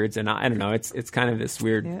records, and I don't know, it's kind of this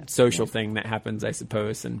weird social thing that happens, I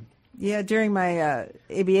suppose. And during my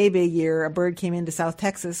ABA big year, a bird came into South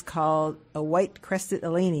Texas called a white-crested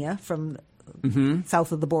Alania from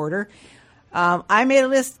south of the border. I made a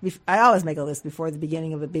list. I always make a list before the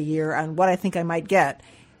beginning of a big year on what I think I might get.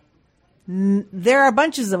 There are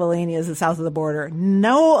bunches of Alanias south of the border.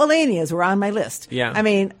 No Alanias were on my list. Yeah. I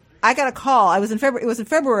mean, I got a call. It was in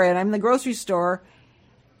February, and I'm in the grocery store,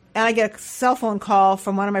 and I get a cell phone call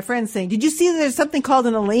from one of my friends saying, "Did you see that there's something called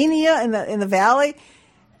an Alania in the valley?"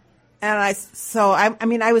 And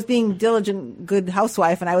I was being diligent, good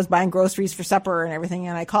housewife, and I was buying groceries for supper and everything.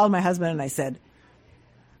 And I called my husband and I said,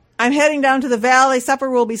 "I'm heading down to the valley. Supper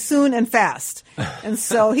will be soon and fast." And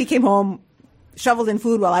so he came home, shoveled in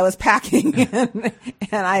food while I was packing, and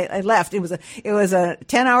I left. It was a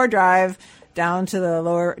 10-hour drive down to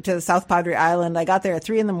the South Padre Island. I got there at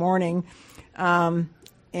 3 a.m.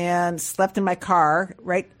 And slept in my car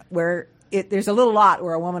right where there's a little lot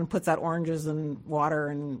where a woman puts out oranges and water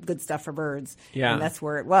and good stuff for birds. Yeah. And that's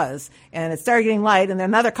where it was. And it started getting light, and then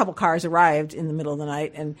another couple cars arrived in the middle of the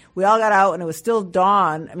night, and we all got out, and it was still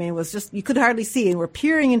dawn. I mean, it was just, you could hardly see, and we're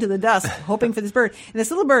peering into the dusk, hoping for this bird. And this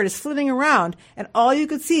little bird is flitting around, and all you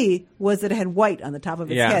could see was that it had white on the top of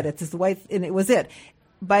its head. It's this white, and it was it.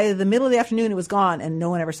 By the middle of the afternoon, it was gone, and no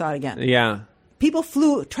one ever saw it again. Yeah. People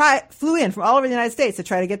flew in from all over the United States to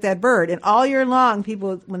try to get that bird. And all year long,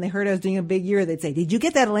 people, when they heard I was doing a big year, they'd say, "Did you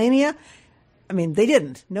get that Alania?" I mean, they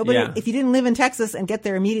didn't. Nobody. Yeah. If you didn't live in Texas and get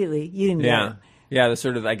there immediately, you didn't get it. Yeah, the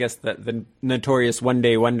sort of, I guess, the notorious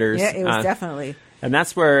one-day wonders. Yeah, it was definitely. And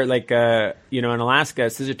that's where, like, in Alaska,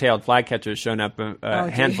 scissor-tailed flycatcher has shown up a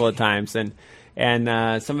handful of times.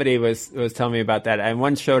 And somebody was telling me about that. And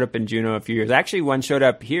one showed up in Juneau a few years. Actually, one showed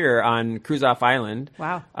up here on Cruzoff Island.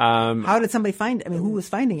 Wow. How did somebody find it? I mean, who was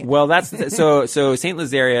finding it? Well, that's so St.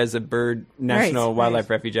 Lizaria is a bird national wildlife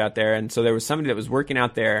refuge out there. And so there was somebody that was working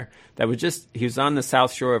out there that was he was on the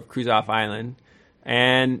south shore of Cruzoff Island.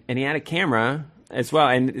 And he had a camera as well,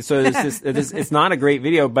 and so it's not a great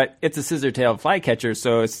video, but it's a scissor-tailed flycatcher,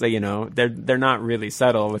 so it's they're not really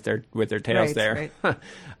subtle with their tails there.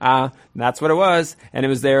 Right. That's what it was, and it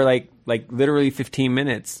was there like literally 15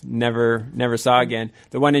 minutes. Never saw again.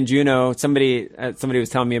 The one in Juneau, somebody was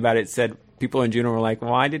telling me about it. Said people in Juneau were like,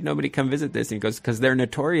 "Why did nobody come visit this?" And he goes, "Because they're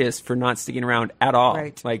notorious for not sticking around at all.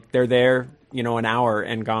 Right. Like they're there." An hour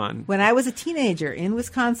and gone. When I was a teenager in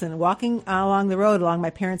Wisconsin, walking along the road along my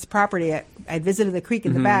parents' property, I visited the creek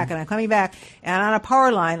in the back, and I'm coming back, and on a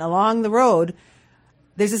power line along the road,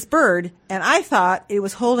 there's this bird, and I thought it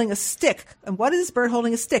was holding a stick. And what is this bird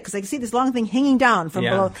holding a stick? Because I can see this long thing hanging down from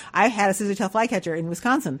below. I had a scissor-tailed flycatcher in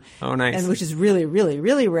Wisconsin. Oh, nice. And which is really, really,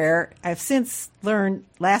 really rare. I've since learned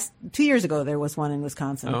 2 years ago there was one in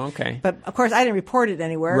Wisconsin. Oh, okay. But, of course, I didn't report it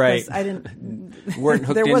anywhere. Right. I didn't. Weren't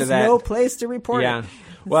hooked there into was that. no place to report it.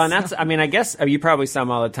 Well, and that's, I guess you probably saw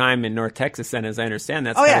them all the time in North Texas, then, as I understand.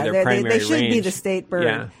 That's kind of their primary range. They should be the state bird.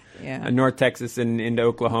 Yeah. North Texas and into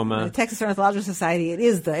Oklahoma. The Texas Ornithological Society, it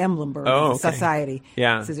is the emblem bird of the society.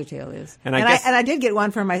 Yeah. Scissor-tail is. And I did get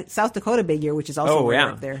one from my South Dakota big ear, which is also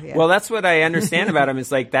rare up there. Yeah. Well, that's what I understand about them.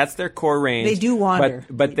 Is like that's their core range. They do wander.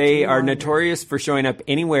 But they are notorious for showing up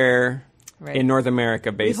anywhere in North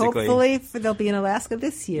America, basically. Hopefully they'll be in Alaska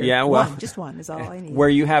this year. Yeah, well. Just one is all I need. Where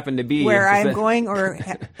you happen to be. Where I'm going or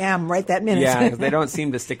am right that minute. Yeah, because they don't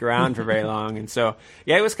seem to stick around for very long. And so,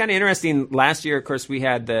 it was kind of interesting. Last year, of course, we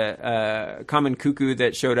had the common cuckoo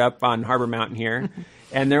that showed up on Harbor Mountain here.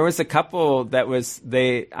 And there was a couple that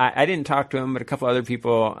I didn't talk to him, but a couple other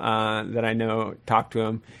people that I know talked to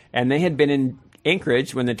him. And they had been in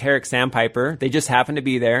Anchorage when the Terex sandpiper, they just happened to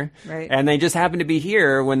be there, and they just happened to be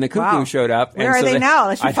here when the cuckoo showed up. Where are they now?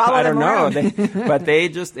 I should follow them around. I don't know, but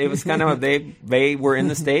it was kind of they were in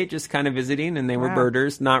the state, just kind of visiting, and they were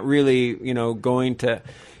birders, not really going to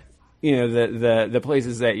the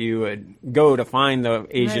places that you would go to find the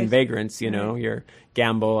Asian vagrants. Your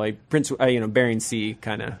Gamble, like Bering Sea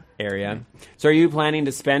kind of area. So, are you planning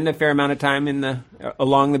to spend a fair amount of time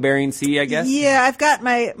along the Bering Sea? I guess. Yeah, I've got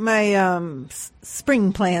my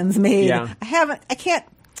spring plans made. Yeah. I can't.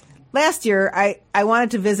 Last year, I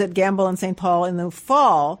wanted to visit Gamble and St. Paul in the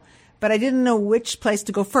fall, but I didn't know which place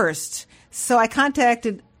to go first. So I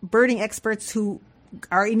contacted birding experts who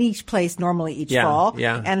are in each place normally each fall,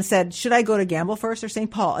 and said, should I go to Gamble first or St.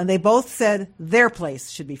 Paul? And they both said their place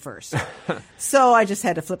should be first. So I just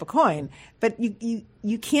had to flip a coin. But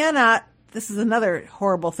you cannot, this is another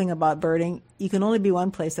horrible thing about birding, you can only be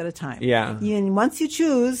one place at a time. Yeah. And once you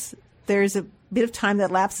choose, there's a bit of time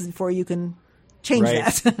that lapses before you can change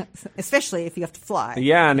that, especially if you have to fly.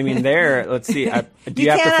 Yeah, and I mean let's see. Do you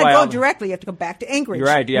have cannot to fly go directly. You have to go back to Anchorage. You're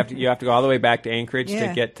right. You have to go all the way back to Anchorage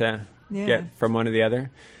to get from one to the other.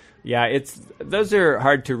 Yeah, those are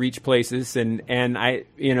hard to reach places, and I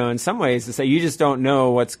in some ways to say you just don't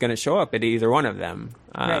know what's going to show up at either one of them.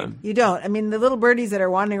 Right. You don't. I mean, the little birdies that are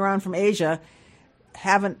wandering around from Asia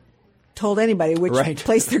haven't told anybody which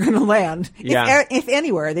place they're going to land. If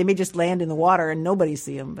anywhere, they may just land in the water and nobody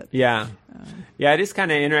see them. But it is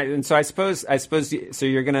kind of interesting. And so I suppose so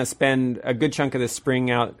you're going to spend a good chunk of the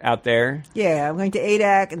spring out there. Yeah, I'm going to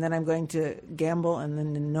Adak, and then I'm going to Gamble, and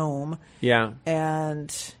then to Nome. Yeah,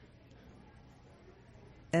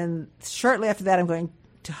 and shortly after that, I'm going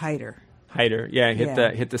to Hyder.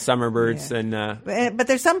 Hit the summer birds, and but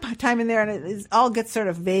there's some time in there, and it all gets sort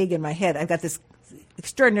of vague in my head. I've got this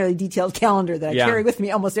extraordinarily detailed calendar that I carry with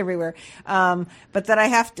me almost everywhere, but that I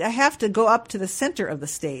have to go up to the center of the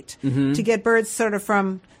state to get birds sort of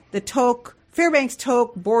from the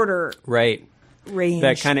Fairbanks-Toke border range.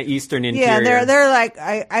 That kind of eastern interior. Yeah, they're like,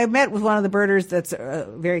 I met with one of the birders that's a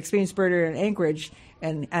very experienced birder in Anchorage,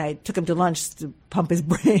 and I took him to lunch to pump his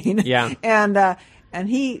brain. Yeah. And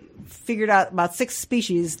he figured out about 6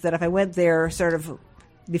 species that if I went there sort of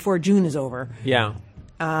before June is over. Yeah.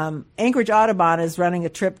 Anchorage Audubon is running a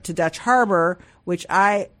trip to Dutch Harbor, which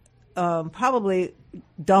I probably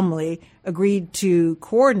dumbly agreed to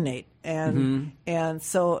coordinate, and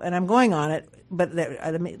I'm going on it, but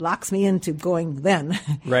it locks me into going then.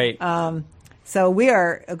 Right. So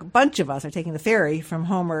a bunch of us are taking the ferry from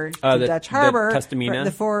Homer to Dutch Harbor, Tustamina.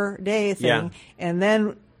 the 4-day thing.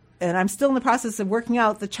 Yeah. And I'm still in the process of working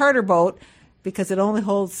out the charter boat because it only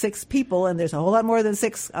holds 6 people, and there's a whole lot more than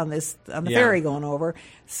 6 on the ferry going over.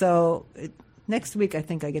 So next week, I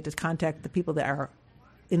think I get to contact the people that are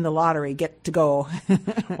in the lottery, get to go.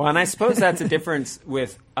 Well, and I suppose that's a difference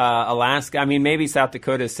with Alaska. I mean, maybe South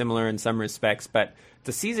Dakota is similar in some respects, but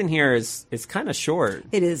the season here is kind of short.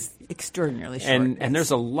 It is extraordinarily short. And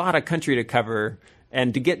there's a lot of country to cover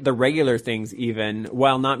and to get the regular things even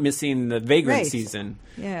while not missing the vagrant season.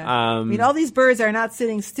 Yeah. I mean, all these birds are not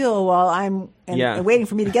sitting still while I'm waiting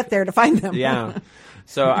for me to get there to find them. Yeah.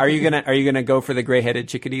 So are you gonna go for the gray-headed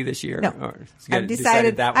chickadee this year? No. Or I've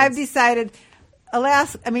decided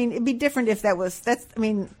Alaska, I mean, it'd be different if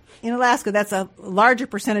in Alaska, that's a larger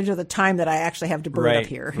percentage of the time that I actually have to bird up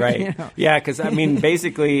here. Right. You know? Yeah, because, I mean,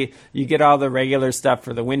 basically, you get all the regular stuff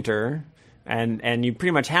for the winter, and you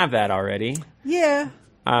pretty much have that already. Yeah.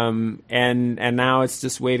 And now it's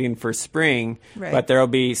just waiting for spring. Right. But there'll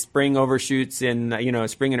be spring overshoots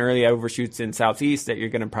spring and early overshoots in Southeast that you're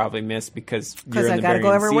going to probably miss because you're in the got to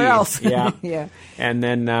go everywhere else. Yeah. Yeah. And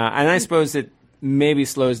then, and I suppose it maybe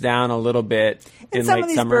slows down a little bit in late summer. Some of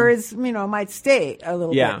these birds, might stay a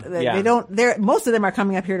little bit. They don't. Most of them are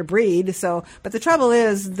coming up here to breed. So, but the trouble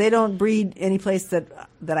is, they don't breed any place that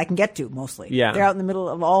I can get to. Mostly, they're out in the middle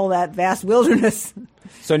of all that vast wilderness.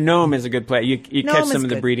 So Nome is a good place. You catch some of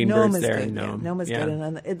the breeding birds there in in Nome. Yeah, Nome is good,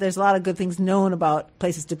 and there's a lot of good things known about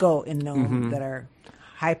places to go in Nome that are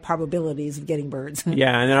high probabilities of getting birds.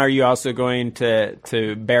 Yeah, and then are you also going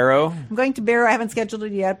to Barrow? I'm going to Barrow. I haven't scheduled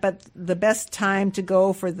it yet, but the best time to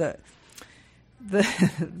go for the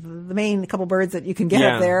main couple birds that you can get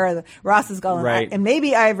up there are the Ross's gull and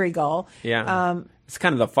maybe ivory gull. Yeah. It's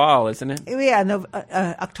kind of the fall, isn't it? Yeah,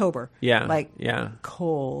 October. Yeah.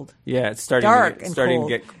 Cold. Yeah, it's starting to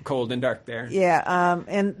get cold and dark there. Yeah,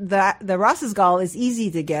 and the Ross's gull is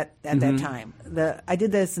easy to get at that time. I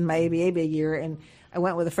did this in my ABA year, and I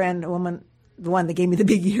went with a friend, a woman, the one that gave me the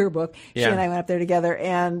big yearbook. She and I went up there together,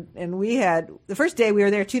 and we had the first day we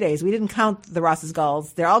were there 2 days. We didn't count the Ross's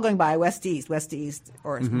gulls; they're all going by west to east,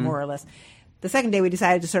 or more or less. The second day we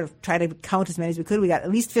decided to sort of try to count as many as we could. We got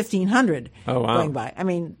at least 1,500 going by. I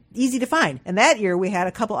mean, easy to find. And that year we had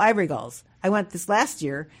a couple ivory gulls. I went this last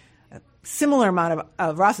year, a similar amount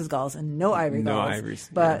of Ross's gulls and no ivory gulls. No ivories.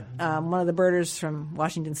 But one of the birders from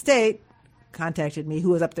Washington State contacted me, who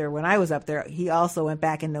was up there when I was up there. He also went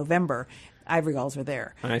back in November. Ivory gulls were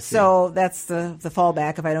there. I see. So that's the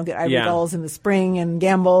fallback if I don't get ivory gulls in the spring and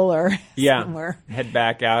gamble or somewhere. Head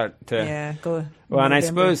back out to go. Well, and I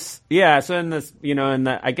suppose so in this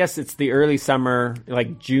I guess it's the early summer,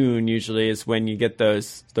 like June usually is when you get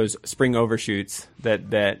those spring overshoots that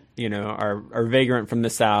are vagrant from the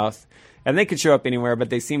south. And they could show up anywhere, but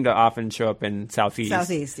they seem to often show up in Southeast.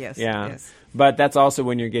 Southeast, yes. Yeah. Yes. But that's also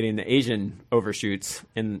when you're getting the Asian overshoots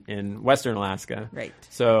in Western Alaska. Right.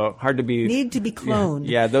 So hard to be... Need to be cloned.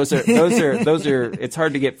 Yeah, those are it's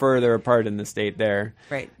hard to get further apart in the state there.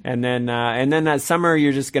 Right. And then that summer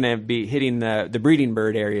you're just going to be hitting the breeding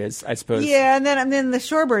bird areas, I suppose. Yeah, and then the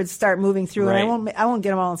shorebirds start moving through, right. and I won't get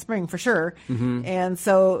them all in spring for sure. Mm-hmm. And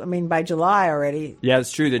so, I mean, by July already... Yeah,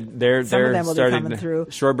 it's true that they're starting coming through.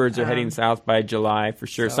 Shorebirds are heading south by July for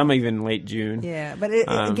sure. Some even late June. Yeah, but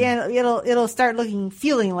it'll start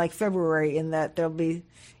feeling like February in that it'll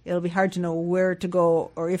be hard to know where to go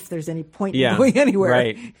or if there's any point in going anywhere.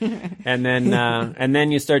 Right. And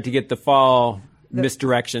then you start to get the fall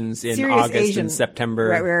misdirections in August Asian and September.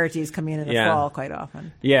 Rarities come in the fall quite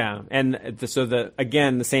often. Yeah, and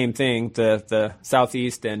the same thing. The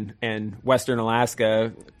Southeast and Western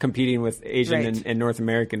Alaska competing with Asian and North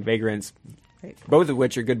American vagrants. Right. Both of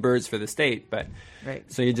which are good birds for the state, but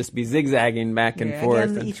so you just be zigzagging back and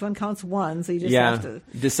forth. Again, each one counts one, so you just have to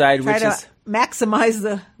decide which is maximize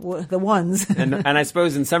the ones. and I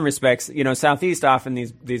suppose in some respects, Southeast often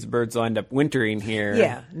these birds will end up wintering here.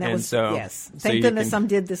 Yeah, Thank goodness some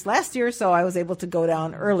did this last year, so I was able to go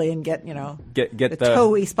down early and get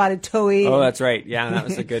the spotted towhee. Oh, that's right. Yeah,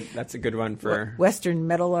 that's a good one for Western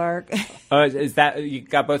meadowlark. Oh, is that you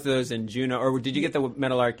got both of those in Juneau, or did you get the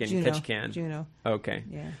meadowlark in Ketchikan? Juneau. Okay.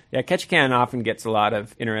 Yeah. Ketchikan often gets a lot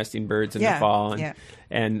of interesting birds in the fall,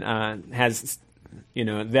 and has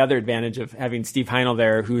the other advantage of having Steve Heinel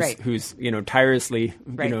there, who's tirelessly,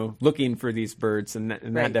 looking for these birds, and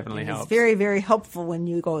that definitely helps. It's very, very helpful when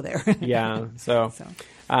you go there. Yeah. So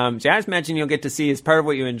I just imagine you'll get to see, as part of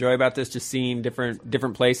what you enjoy about this, just seeing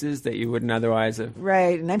different places that you wouldn't otherwise have.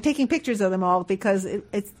 Right, and I'm taking pictures of them all because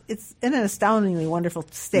it's in an astoundingly wonderful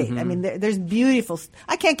state. Mm-hmm. I mean, there's beautiful.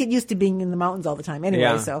 I can't get used to being in the mountains all the time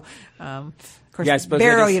anyway. So, of course, I suppose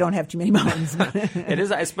Barrow, you don't have too many mountains. It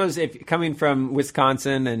is, I suppose, if coming from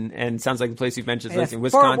Wisconsin and sounds like the place you've mentioned, yes,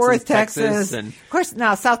 Wisconsin, Fort Worth, Texas, and of course,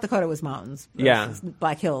 now South Dakota was mountains. Yeah,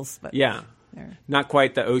 Black Hills, but not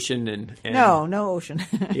quite the ocean and no ocean.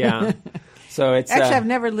 Yeah, so it's actually I've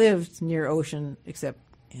never lived near ocean except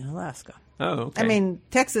in Alaska. Oh, okay. I mean,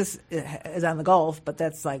 Texas is on the Gulf, but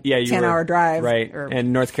that's like 10-hour drive. Right.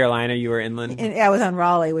 And North Carolina, you were inland? I was on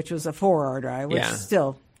Raleigh, which was a 4-hour drive, which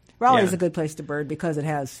still, Raleigh is a good place to bird because it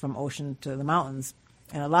has from ocean to the mountains.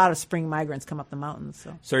 And a lot of spring migrants come up the mountains.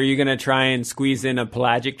 So are you going to try and squeeze in a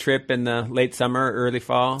pelagic trip in the late summer, early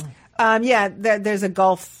fall? There's a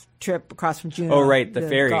Gulf trip across from Juneau. Oh, right, the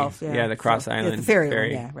ferry. Gulf, the Cross Island the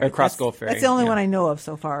ferry. Right. Or Cross Gulf ferry. That's the only one I know of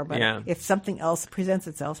so far. But if something else presents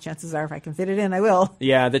itself, chances are if I can fit it in, I will.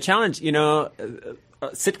 Yeah, the challenge,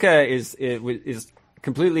 Sitka is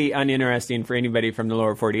completely uninteresting for anybody from the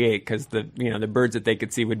lower 48 because the birds that they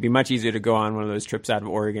could see would be much easier to go on one of those trips out of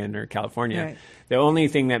Oregon or California. Right. The only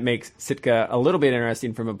thing that makes Sitka a little bit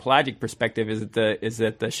interesting from a pelagic perspective is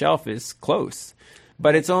that the shelf is close.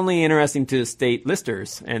 But it's only interesting to state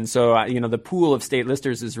listers. And so, the pool of state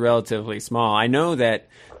listers is relatively small. I know that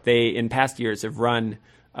they, in past years, have run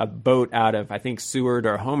a boat out of, I think, Seward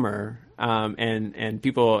or Homer, and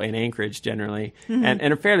people in Anchorage generally, and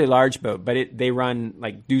a fairly large boat. But they run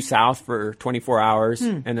due south for 24 hours,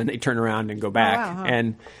 and then they turn around and go back. Oh, wow,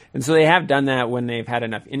 huh. And so they have done that when they've had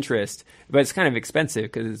enough interest. But it's kind of expensive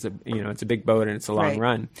because it's a big boat and it's a long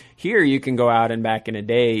run. Here you can go out and back in a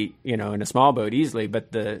day, in a small boat easily.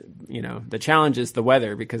 But the challenge is the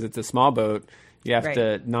weather because it's a small boat. You have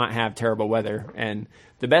to not have terrible weather. And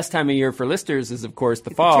the best time of year for listers is, of course,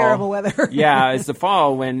 the fall. Terrible weather. Yeah, it's the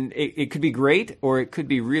fall when it could be great or it could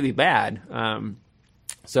be really bad.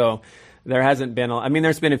 So there hasn't been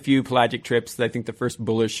there's been a few pelagic trips. I think the first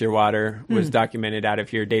Bullish Shearwater was documented out of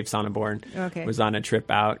here. Dave Sonneborn was on a trip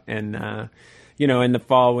out. And, in the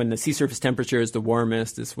fall when the sea surface temperature is the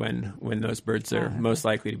warmest is when those birds are most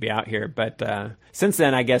likely to be out here. But since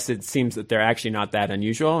then, I guess it seems that they're actually not that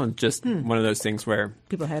unusual and just one of those things where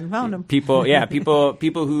people hadn't found them. People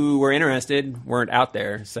who were interested weren't out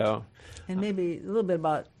there. So, and maybe a little bit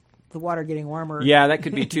about the water getting warmer. Yeah, that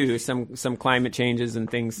could be too. Some climate changes and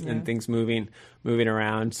things moving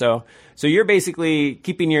around. So you're basically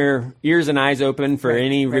keeping your ears and eyes open for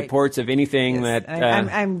any reports of anything that.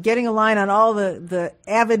 I'm getting a line on all the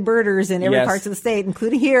avid birders in every parts of the state,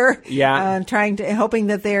 including here. Yeah, hoping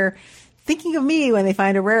that they're thinking of me when they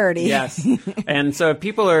find a rarity. Yes. And so if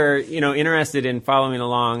people are, interested in following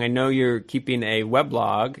along, I know you're keeping a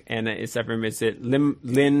weblog, and it's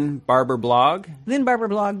Lynn Barber blog?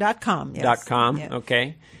 LynnBarberblog.com, yes. .com, yeah.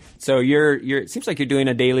 Okay. So it seems like you're doing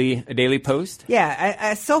a daily post? Yeah,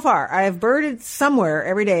 I so far I've birded somewhere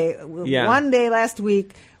every day. Yeah. One day last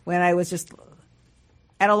week when I was just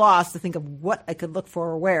at a loss to think of what I could look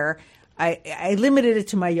for or where, I limited it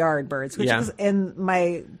to my yard birds, which is, and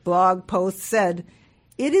my blog post said,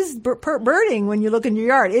 it is birding when you look in your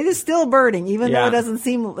yard. It is still birding, even though it doesn't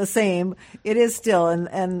seem the same. It is still,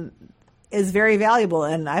 and is very valuable.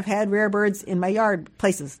 And I've had rare birds in my yard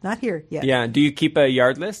places, not here yet. Yeah. Do you keep a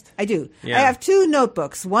yard list? I do. Yeah. I have 2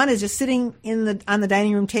 notebooks. One is just sitting on the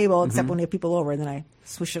dining room table, except when we have people over, and then I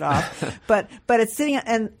swish it off. but it's sitting,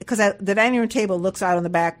 and because the dining room table looks out on the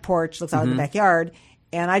back porch, looks out in the backyard.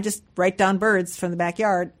 And I just write down birds from the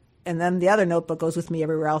backyard, and then the other notebook goes with me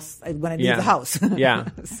everywhere else when I leave the house. Yeah.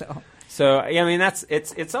 So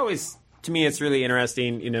it's always, to me, it's really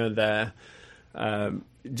interesting.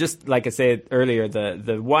 Just like I said earlier,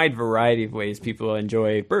 the wide variety of ways people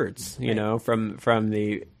enjoy birds. From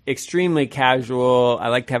the extremely casual. I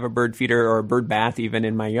like to have a bird feeder or a bird bath even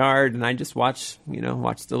in my yard, and I just watch the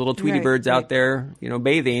little Tweety birds out there,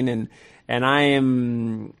 bathing, and I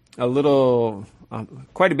am a little.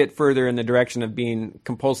 Quite a bit further in the direction of being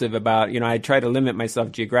compulsive about, I try to limit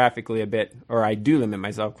myself geographically a bit, or I do limit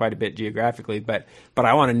myself quite a bit geographically, but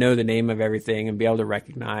I want to know the name of everything and be able to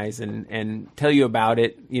recognize and tell you about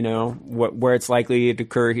it, where it's likely to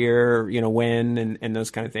occur here, when, and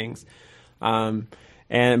those kind of things.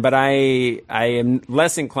 But I am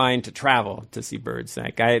less inclined to travel to see birds.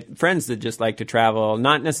 Like I have friends that just like to travel,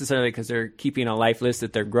 not necessarily because they're keeping a life list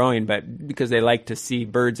that they're growing, but because they like to see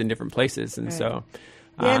birds in different places. And so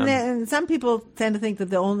Yeah, and some people tend to think that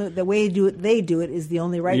the way they do it is the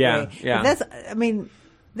only right way. Yeah. But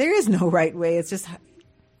there is no right way. It's just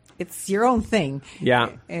it's your own thing.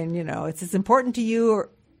 Yeah. And it's as important to you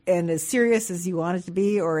and as serious as you want it to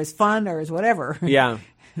be, or as fun, or as whatever. Yeah.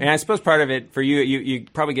 And I suppose part of it for you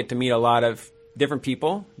probably get to meet a lot of different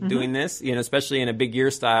people doing this, especially in a big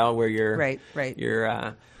year style where you're right.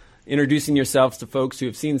 You're introducing yourselves to folks who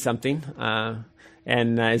have seen something.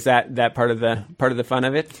 And is that part of the fun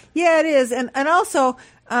of it? Yeah, it is. And also,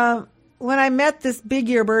 when I met this big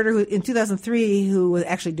year birder in 2003, who was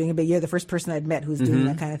actually doing a big year, the first person I'd met who was doing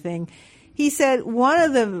that kind of thing, he said one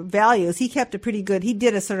of the values, he kept it pretty good. He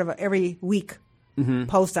did a sort of every week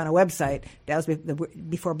post on a website. That was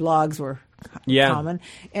before blogs were common.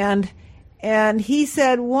 And he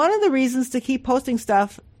said one of the reasons to keep posting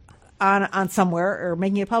stuff on somewhere or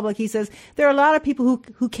making it public, he says there are a lot of people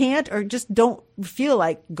who can't or just don't feel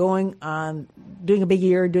like going on doing a big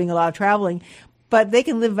year, doing a lot of traveling, but they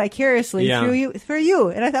can live vicariously through you.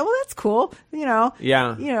 And I thought, well, that's cool.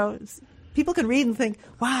 People can read and think,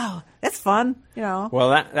 wow, that's fun. Well,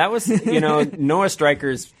 that was Noah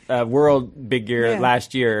Stryker's World Big Year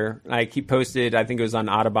last year. Like he posted, I think it was on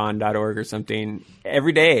Audubon.org or something,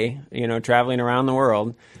 every day. Traveling around the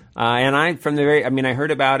world. And I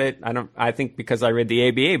heard about it. I think because I read the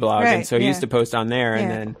ABA blog, and so he used to post on there,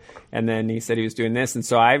 and then he said he was doing this, and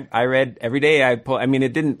so I read every day. It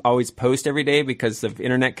didn't always post every day because of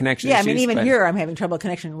internet connection issues. Even here I'm having trouble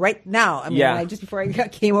connection right now. Just before I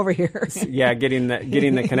came over here. Getting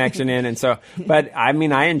the connection in, and so. But I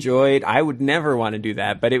enjoyed. I would never want to do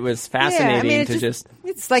that, but it was fascinating to just.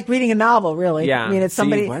 It's like reading a novel, really. Yeah. It's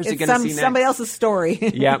somebody. It's somebody else's story.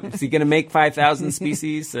 Yeah. Is he going to make 5,000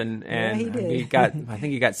 species? And he did. I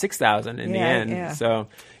think he got 6,000 in the end. Yeah. So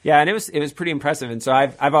and it was pretty impressive. And so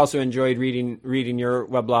I've also enjoyed reading your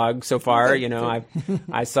weblog so far.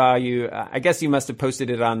 I saw you. I guess you must have posted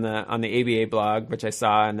it on the ABA blog, which I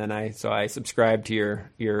saw, and then I subscribed to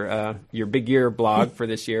your big year blog for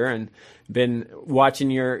this year, and been watching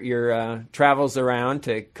your travels around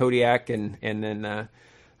to Kodiak and then.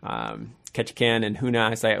 Ketchikan and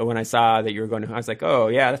Hoonah. When I saw that you were going to, I was like, oh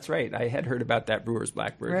yeah, that's right. I had heard about that brewer's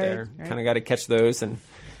blackbird there. Right. Kind of got to catch those, and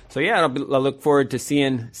so I'll look forward to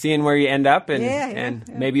seeing where you end up, and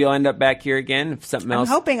maybe you'll end up back here again. If something else.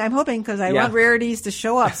 I'm hoping because I want rarities to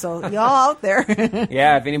show up. So y'all out there.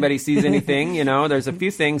 Yeah, if anybody sees anything, there's a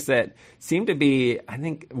few things that seem to be. I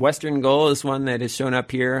think Western gull is one that has shown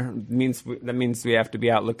up here. That means we have to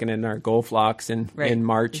be out looking in our gull flocks in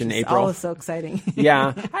March and April. Always so exciting.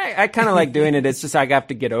 Yeah, I kind of like doing it. It's just I have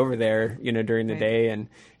to get over there, during the day and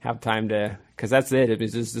have time to. Because that's it. It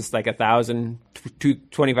was just like 1,000,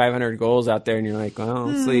 2,500 goals out there, and you're like, well,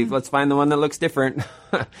 let's find the one that looks different.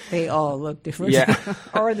 They all look different,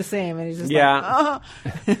 or the same, and it's just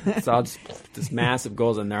it's all just this massive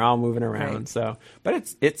goals, and they're all moving around. Right. So,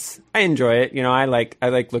 but it's I enjoy it. I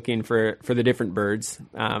like looking for the different birds.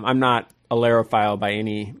 I'm not a larophile by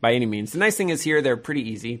any means. The nice thing is here they're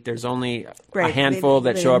pretty easy. There's only a handful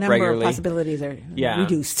that show up regularly. The possibilities are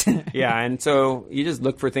reduced. Yeah, and so you just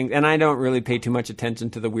look for things. And I don't really pay too much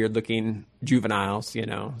attention to the weird looking juveniles,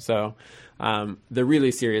 So the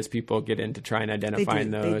really serious people get into trying to identify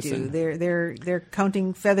those. They do. They're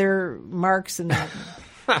counting feather marks and.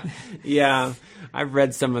 Yeah, I've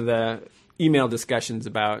read some of the email discussions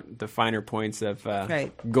about the finer points of gull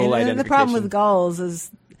identification. And the problem with gulls is.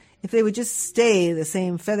 If they would just stay the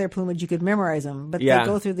same feather plumage, you could memorize them. But they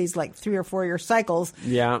go through these 3 or 4 year cycles.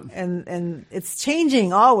 Yeah. And it's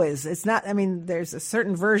changing always. It's not, there's a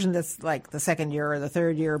certain version that's like the second year or the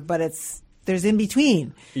third year, but there's in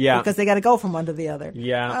between. Yeah. Because they got to go from one to the other.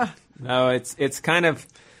 Yeah. No, it's kind of,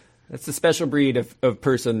 it's a special breed of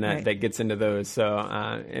person that gets into those.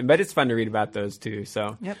 So, but it's fun to read about those too.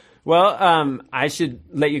 So, well, I should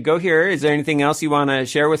let you go here. Is there anything else you want to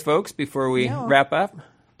share with folks before we wrap up?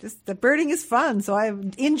 Just the birding is fun, so I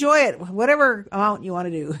enjoy it, whatever amount you want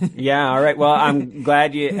to do. Yeah, all right. Well, I'm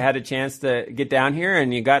glad you had a chance to get down here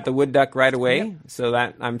and you got the wood duck right away. Yep. So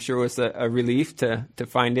that I'm sure was a relief to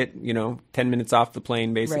find it, 10 minutes off the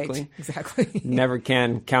plane, basically. Right, exactly. Never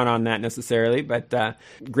can count on that necessarily, but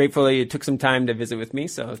grateful that you took some time to visit with me.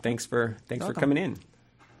 So thanks for coming in.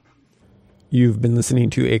 You've been listening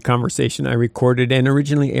to a conversation I recorded and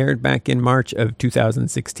originally aired back in March of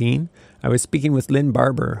 2016. I was speaking with Lynn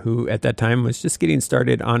Barber, who at that time was just getting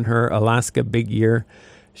started on her Alaska Big Year.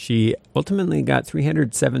 She ultimately got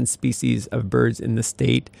 307 species of birds in the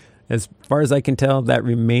state. As far as I can tell, that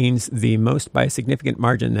remains the most by a significant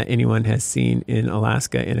margin that anyone has seen in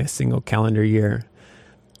Alaska in a single calendar year.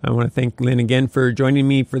 I want to thank Lynn again for joining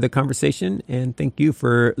me for the conversation, and thank you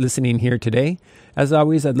for listening here today. As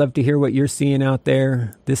always, I'd love to hear what you're seeing out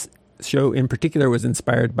there. This show in particular was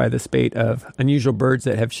inspired by the spate of unusual birds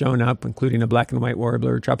that have shown up, including a black and white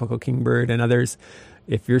warbler, tropical kingbird, and others.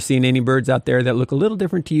 If you're seeing any birds out there that look a little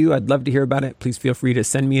different to you, I'd love to hear about it. Please feel free to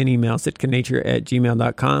send me an email,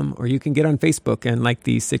 sitkanature@gmail.com, or you can get on Facebook and like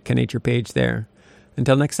the Sitka Nature page there.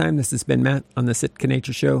 Until next time, this has been Matt on the Sitka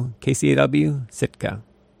Nature Show, KCAW, Sitka.